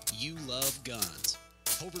person, you love guns.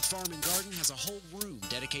 Hobart Farm and Garden has a whole room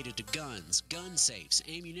dedicated to guns, gun safes,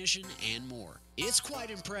 ammunition, and more. It's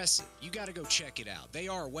quite impressive. You gotta go check it out. They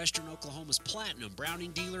are Western Oklahoma's platinum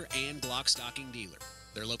Browning dealer and Glock stocking dealer.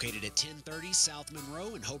 They're located at 1030 South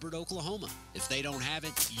Monroe in Hobart, Oklahoma. If they don't have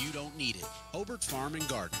it, you don't need it. Hobart Farm and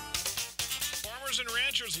Garden. Farmers and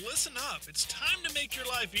ranchers, listen up. It's time to make your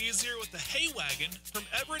life easier with the Hay Wagon from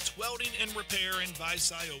Everett's Welding and Repair in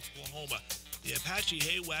Visay, Oklahoma. The Apache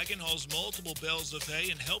Hay Wagon hauls multiple bales of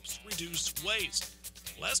hay and helps reduce waste.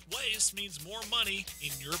 Less waste means more money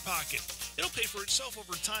in your pocket. It'll pay for itself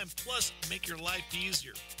over time, plus make your life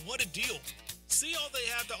easier. What a deal. See all they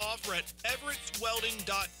have to offer at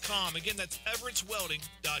everettswelding.com. Again, that's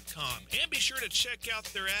everettswelding.com. And be sure to check out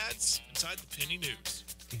their ads inside the Penny News.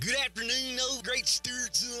 Good afternoon, all great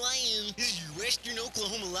stewards of the land. This is your Western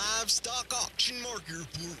Oklahoma Livestock Auction Market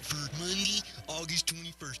Report for Monday, August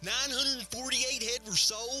 21st. 948 head were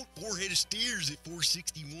sold. 4 head of steers at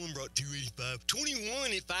 461 brought 285.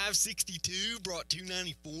 21 at 562 brought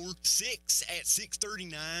 294. 6 at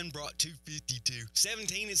 639 brought 252.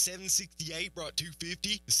 17 at 768 brought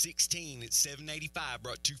 250. 16 at 785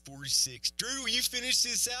 brought 246. Drew, will you finish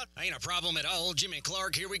this out? Ain't a problem at all. Jimmy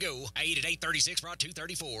Clark, here we go. 8 at 836 brought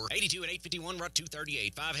 234. 82 at 851 brought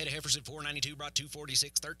 238. 5 head of heifers at 492 brought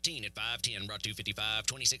 246. 13 at 510 brought 255.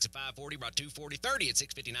 26 at 540 brought 240. 30 at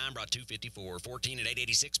 659 brought 254. 14 at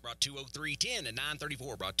 886 brought 203. 10 at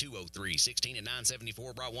 934 brought 203. 16 at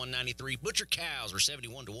 974 brought 193. Butcher cows were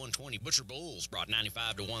 71 to 120. Butcher bulls brought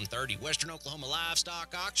 95 to 130. Western Oklahoma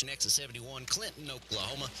Livestock Auction, exit 71, Clinton,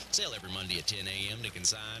 Oklahoma. Sale every Monday at 10 a.m. To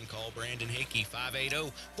consign, call Brandon Hickey,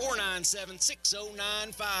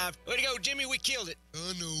 580-497-6095. Way to go, Jimmy, we killed it.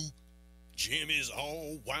 I know. Jimmy's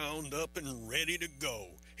all wound up and ready to go.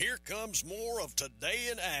 Here comes more of Today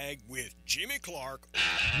in Ag with Jimmy Clark.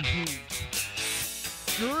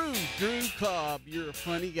 Drew Cobb, you're a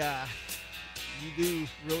funny guy. You do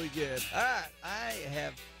really good. All right, I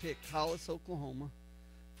have picked Hollis, Oklahoma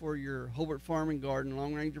for your Hobart Farm and Garden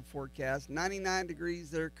Long Ranger forecast. 99 degrees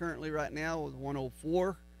there currently right now with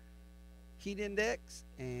 104 heat index,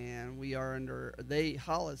 and we are under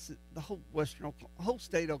Hollis, the whole whole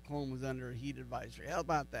state of Oklahoma is under a heat advisory. How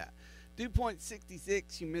about that? Dew point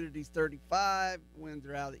 66, humidity's 35, winds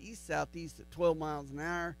are out of the east southeast at 12 miles an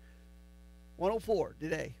hour. 104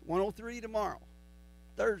 today, 103 tomorrow,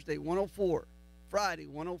 Thursday 104, Friday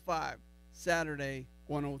 105, Saturday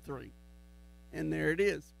 103. And there it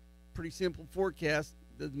is. Pretty simple forecast.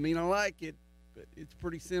 Doesn't mean I like it, but it's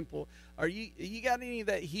pretty simple. You got any of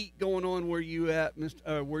that heat going on where you're at,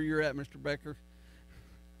 Mr. Becker?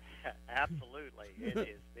 Absolutely, it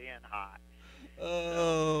is being hot.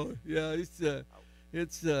 Oh yeah,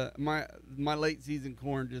 it's my late season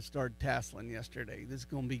corn just started tasseling yesterday. This is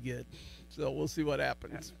gonna be good, so we'll see what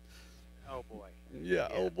happens. Oh boy. Yeah.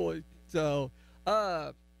 Oh boy. So,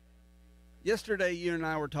 yesterday you and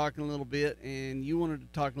I were talking a little bit, and you wanted to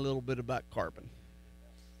talk a little bit about carbon.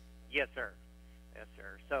 Yes, sir. Yes,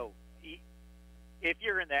 sir. So, if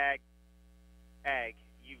you're in the ag,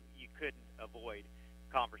 you couldn't avoid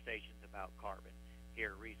conversations about carbon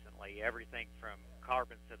here recently. Everything from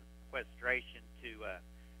carbon sequestration to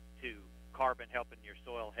carbon helping your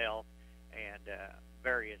soil health and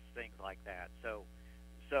various things like that. So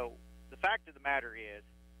the fact of the matter is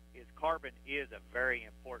carbon is a very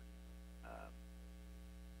important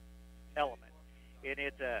element, and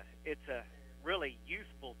it's a really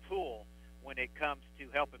useful tool when it comes to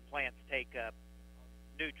helping plants take up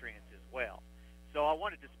nutrients as well. So I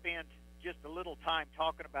wanted to spend just a little time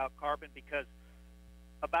talking about carbon because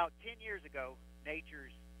about 10 years ago,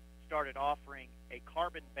 Nature's started offering a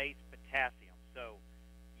carbon-based potassium. So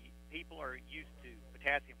people are used to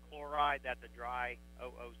potassium chloride, that's a dry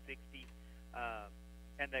OO60,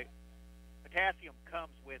 and the potassium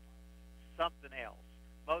comes with something else.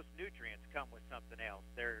 Most nutrients come with something else.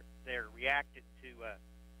 They're reacted to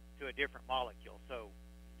a different molecule. So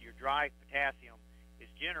your dry potassium is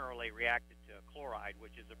generally reacted to a chloride,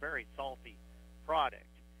 which is a very salty product.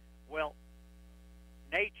 Well,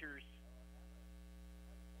 Nature's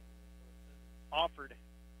offered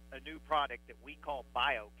a new product that we call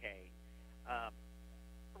BioK.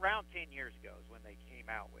 Around 10 years ago is when they came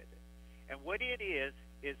out with it. And what it is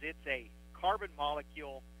it's a carbon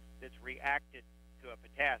molecule that's reacted to a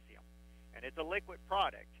potassium. And it's a liquid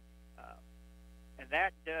product. And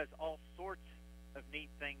that does all sorts of neat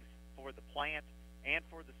things for the plant and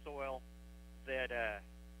for the soil that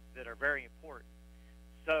are very important.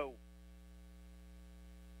 So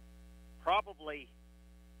probably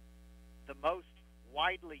the most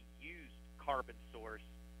widely used carbon source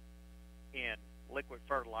in liquid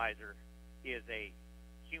fertilizer is a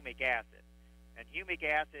humic acid. And humic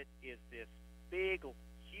acid is this big,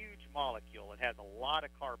 huge molecule. It has a lot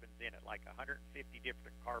of carbons in it, like 150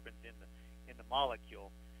 different carbons in the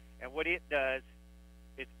molecule. And what it does,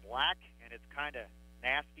 it's black and it's kind of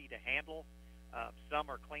nasty to handle. Some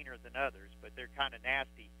are cleaner than others, but they're kind of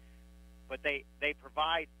nasty. But they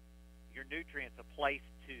provide your nutrients a place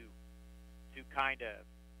to kind of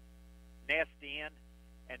nest in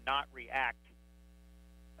and not react.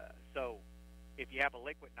 So if you have a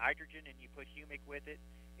liquid nitrogen and you put humic with it,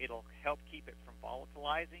 it'll help keep it from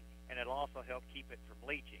volatilizing, and it'll also help keep it from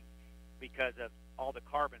leaching because of all the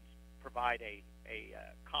carbons provide a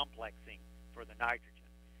complexing for the nitrogen.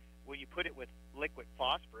 When you put it with liquid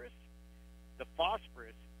phosphorus, the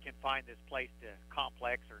phosphorus can find this place to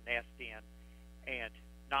complex or nest in and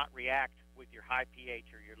not react with your high pH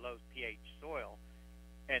or your low pH soil,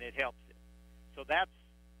 and it helps it. So that's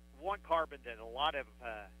one carbon that a lot of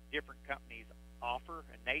different companies offer,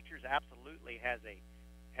 and Nature's absolutely has a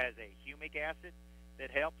humic acid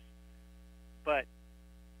that helps,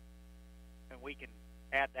 and we can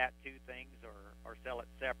add that to things or sell it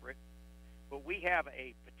separate. But we have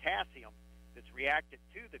a potassium that's reacted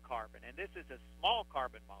to the carbon, and this is a small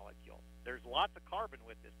carbon molecule. There's lots of carbon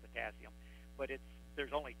with this potassium, but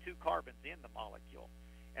there's only 2 carbons in the molecule.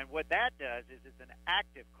 And what that does is it's an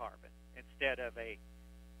active carbon instead of a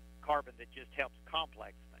carbon that just helps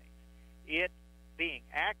complex things. It being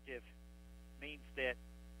active means that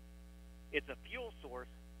it's a fuel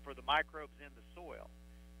source for the microbes in the soil.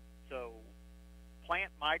 So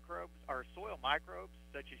plant microbes or soil microbes,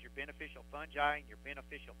 such as your beneficial fungi and your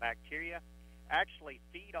beneficial bacteria, actually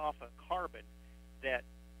feed off a carbon that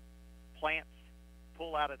plants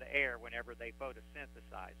pull out of the air whenever they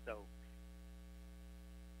photosynthesize. So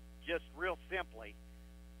just real simply,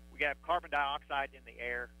 we have carbon dioxide in the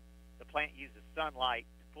air. The plant uses sunlight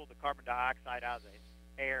to pull the carbon dioxide out of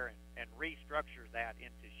the air and restructure that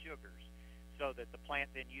into sugars, so that the plant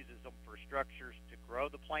then uses them for structures to grow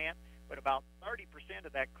the plant. But about 30%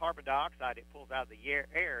 of that carbon dioxide it pulls out of the air,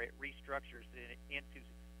 it restructures it into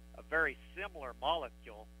a very similar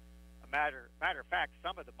molecule. A matter of fact,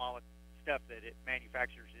 some of the stuff that it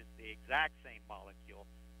manufactures is the exact same molecule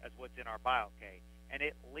as what's in our BioK, and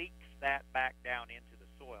it leaks that back down into the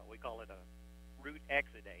soil. We call it a root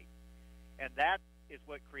exudate, and that is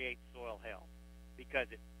what creates soil health,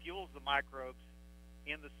 because it fuels the microbes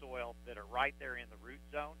in the soil that are right there in the root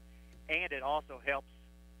zone, and it also helps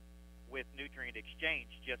with nutrient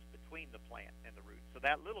exchange just between the plant and the root. So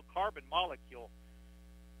that little carbon molecule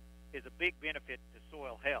is a big benefit to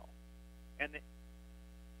soil health. And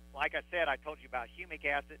like I said, I told you about humic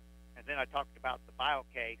acid, and then I talked about the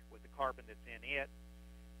BioK with the carbon that's in it.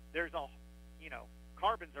 There's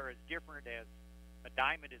carbons are as different as a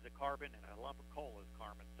diamond is a carbon and a lump of coal is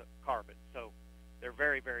carbon. So they're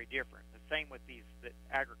very, very different. The same with these that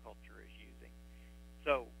agriculture is using.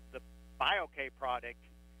 So the BioK product,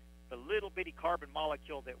 the little bitty carbon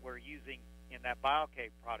molecule that we're using in that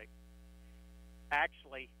BioK product,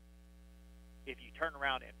 actually, if you turn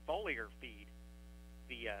around and foliar feed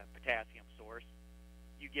the potassium source,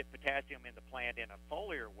 you get potassium in the plant in a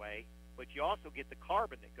foliar way, but you also get the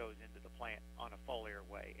carbon that goes into the plant on a foliar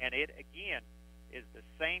way. And it, again, is the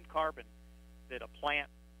same carbon that a plant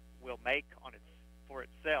will make for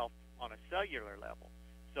itself on a cellular level.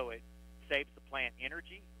 So it saves the plant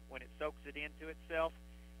energy when it soaks it into itself,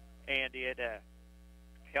 and it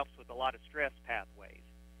helps with a lot of stress pathways.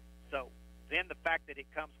 So then the fact that it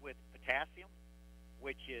comes with potassium,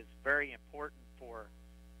 which is very important for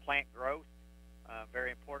plant growth,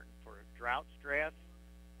 very important for drought stress,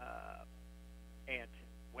 and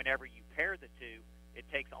whenever you pair the two, it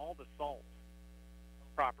takes all the salt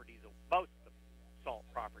properties, most of the salt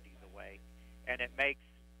properties away, and it makes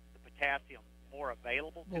the potassium more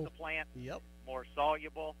available to the plant, more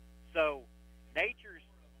soluble. So Nature's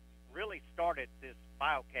really started this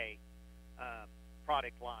BioK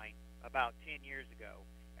product line about 10 years ago,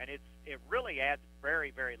 and it really adds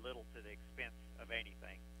very, very little to the expense of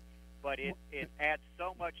anything, but it adds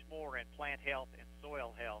so much more in plant health and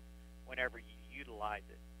soil health whenever you utilize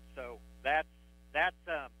it. So that's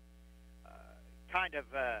kind of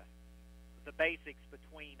the basics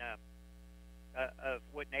between of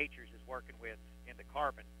what Nature's is working with in the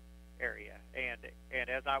carbon area. And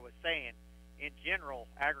as I was saying, in general,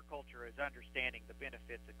 agriculture is understanding the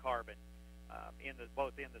benefits of carbon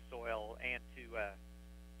both in the soil and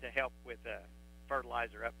to help with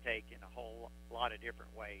fertilizer uptake in a whole lot of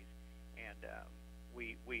different ways. And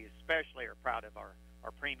we especially are proud of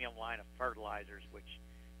our premium line of fertilizers,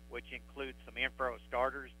 which includes some in-furrow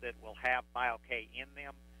starters that will have BioK in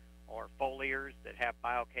them, or foliars that have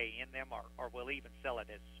BioK in them, or we'll even sell it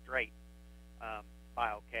as straight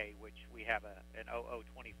BioK, which we have an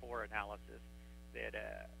 0024 analysis that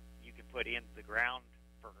you can put in the ground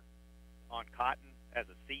on cotton as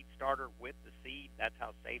a seed starter with the seed. That's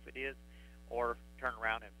how safe it is. Or turn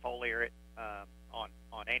around and foliar it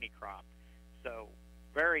on any crop. So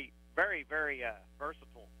very, very, very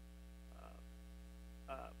versatile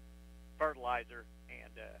fertilizer,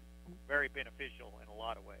 and very beneficial in a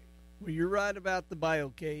lot of ways. Well, you're right about the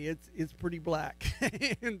BioK. It's pretty black,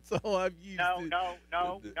 and so I've used it.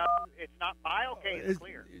 No. It's not BioK. It's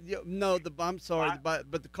clear. No, I'm sorry,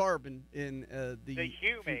 but the carbon in the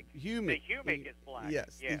humic. Humic. The humic is black.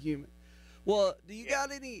 Yes, the humic. Well, do you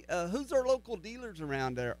got any, who's our local dealers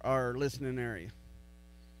around there, our listening area?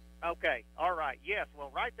 Okay, all right. Yes,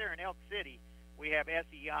 well, right there in Elk City, we have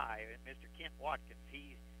SEI, and Mr. Kent Watkins.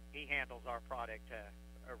 He handles our product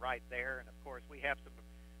right there, and of course we have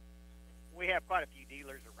quite a few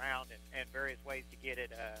dealers around and various ways to get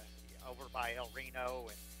it over by El Reno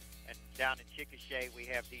and down in Chickasha we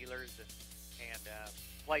have dealers and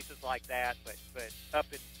places like that. But up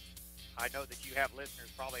in, I know that you have listeners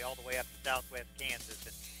probably all the way up to Southwest Kansas,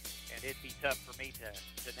 and it'd be tough for me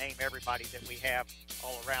to name everybody that we have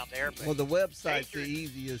all around there. But Well, the website's the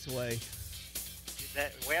easiest way.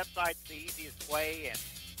 that website's the easiest way, and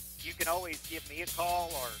you can always give me a call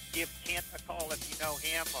or give Kent a call if you know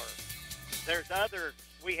him. Or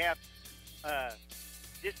we have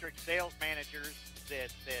district sales managers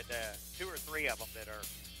that 2 or 3 of them that are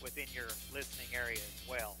within your listening area as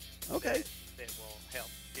well. Okay. That will help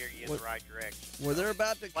steer you in the right direction. Well, they're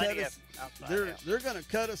about to cut Plenty us. of outside help. They're going to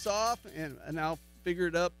cut us off, and I'll figure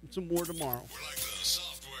it up some more tomorrow.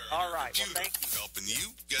 All right. Well, thank you. Helping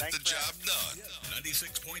you get the job done.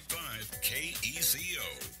 96.5 KECO,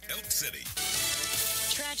 Elk City.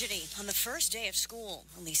 Tragedy on the first day of school.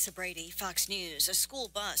 Lisa Brady, Fox News. A school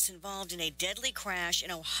bus involved in a deadly crash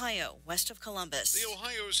in Ohio, west of Columbus. The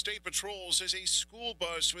Ohio State Patrol says a school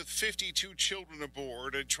bus with 52 children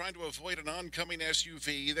aboard had tried to avoid an oncoming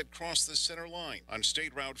SUV that crossed the center line on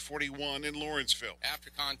State Route 41 in Lawrenceville. After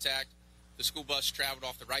contact, the school bus traveled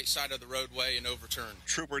off the right side of the roadway and overturned.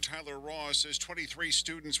 Trooper Tyler Ross says 23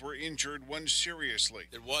 students were injured, one seriously.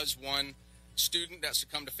 There was one student that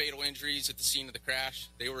succumbed to fatal injuries at the scene of the crash.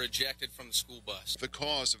 They were ejected from the school bus. The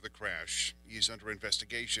cause of the crash is under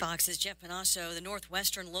investigation. Fox's Jeff Panasso, the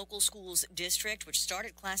Northwestern Local Schools District, which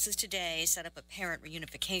started classes today, set up a parent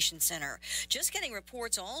reunification center. Just getting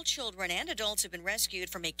reports all children and adults have been rescued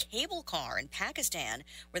from a cable car in Pakistan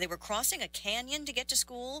where they were crossing a canyon to get to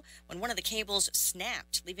school when one of the cables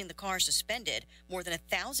snapped, leaving the car suspended more than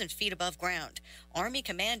 1,000 feet above ground. Army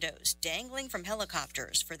commandos dangling from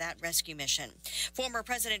helicopters for that rescue mission. Former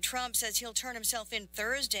President Trump says he'll turn himself in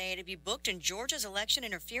Thursday to be booked in Georgia's election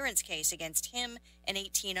interference case against him and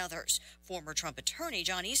 18 others. Former Trump attorney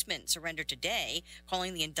John Eastman surrendered today,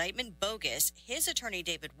 calling the indictment bogus. His attorney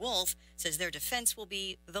David Wolf says their defense will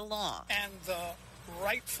be the law. And the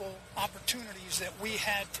rightful opportunities that we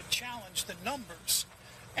had to challenge the numbers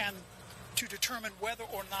and to determine whether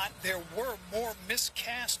or not there were more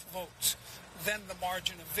miscast votes than the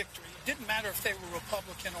margin of victory. It didn't matter if they were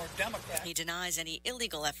Republican or Democrat. He denies any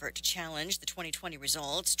illegal effort to challenge the 2020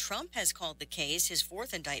 results. Trump has called the case his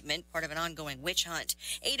 4th indictment, part of an ongoing witch hunt.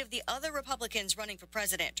 8 of the other Republicans running for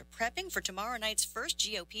president are prepping for tomorrow night's first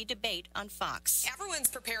GOP debate on Fox. Everyone's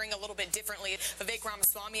preparing a little bit differently. Vivek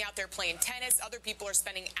Ramaswamy out there playing tennis. Other people are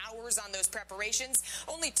spending hours on those preparations.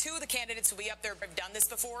 Only 2 of the candidates who will be up there have done this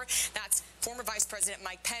before. That's former Vice President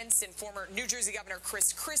Mike Pence and former New Jersey Governor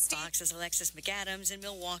Chris Christie. Fox's Alexis McAdams in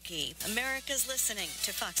Milwaukee. America's listening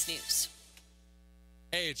to Fox News.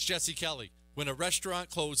 Hey, it's Jesse Kelly. When a restaurant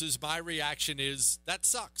closes, my reaction is, that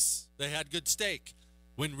sucks. They had good steak.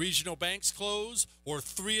 When regional banks close, or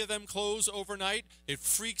 3 of them close overnight, it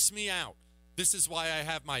freaks me out. This is why I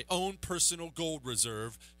have my own personal gold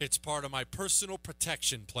reserve. It's part of my personal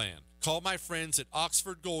protection plan. Call my friends at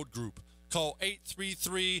Oxford Gold Group. Call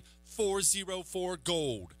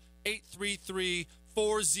 833-404-GOLD.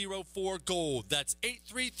 833-404-GOLD. That's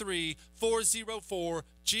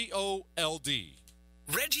 833-404-GOLD.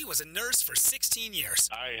 Reggie was a nurse for 16 years.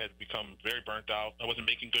 I had become very burnt out. I wasn't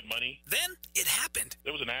making good money. Then it happened.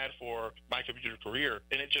 There was an ad for My Computer Career,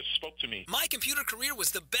 and it just spoke to me. My Computer Career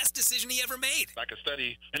was the best decision he ever made. I could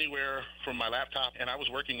study anywhere from my laptop, and I was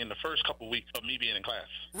working in the first couple weeks of me being in class.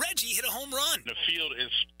 Reggie hit a home run. The field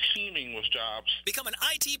is teeming with jobs. Become an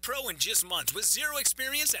IT pro in just months with 0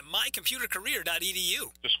 experience at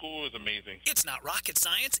mycomputercareer.edu. The school is amazing. It's not rocket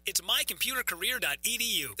science. It's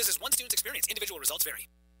mycomputercareer.edu. This is one student's experience. Individual results vary.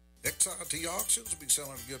 XIT Auctions will be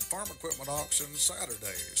selling a good farm equipment auction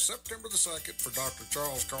Saturday, September the 2nd for Dr.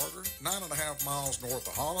 Charles Carter, 9.5 miles north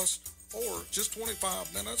of Hollis, or just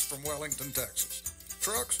 25 minutes from Wellington, Texas.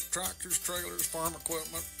 Trucks, tractors, trailers, farm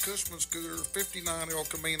equipment, Cushman scooter, 59 El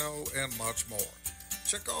Camino, and much more.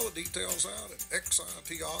 Check all the details out at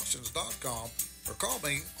xitauctions.com or call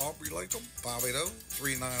me, Aubrey Latham,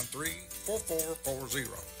 580-393-4440.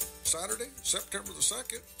 Saturday, September the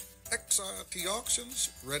 2nd, XIT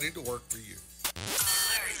Auctions, ready to work for you.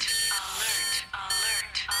 Alert, alert,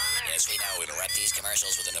 alert, alert. Yes, we know. We interrupt these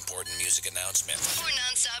commercials with an important music announcement. For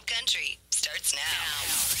Non-Stop Country starts now.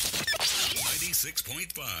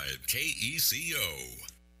 96.5 KECO.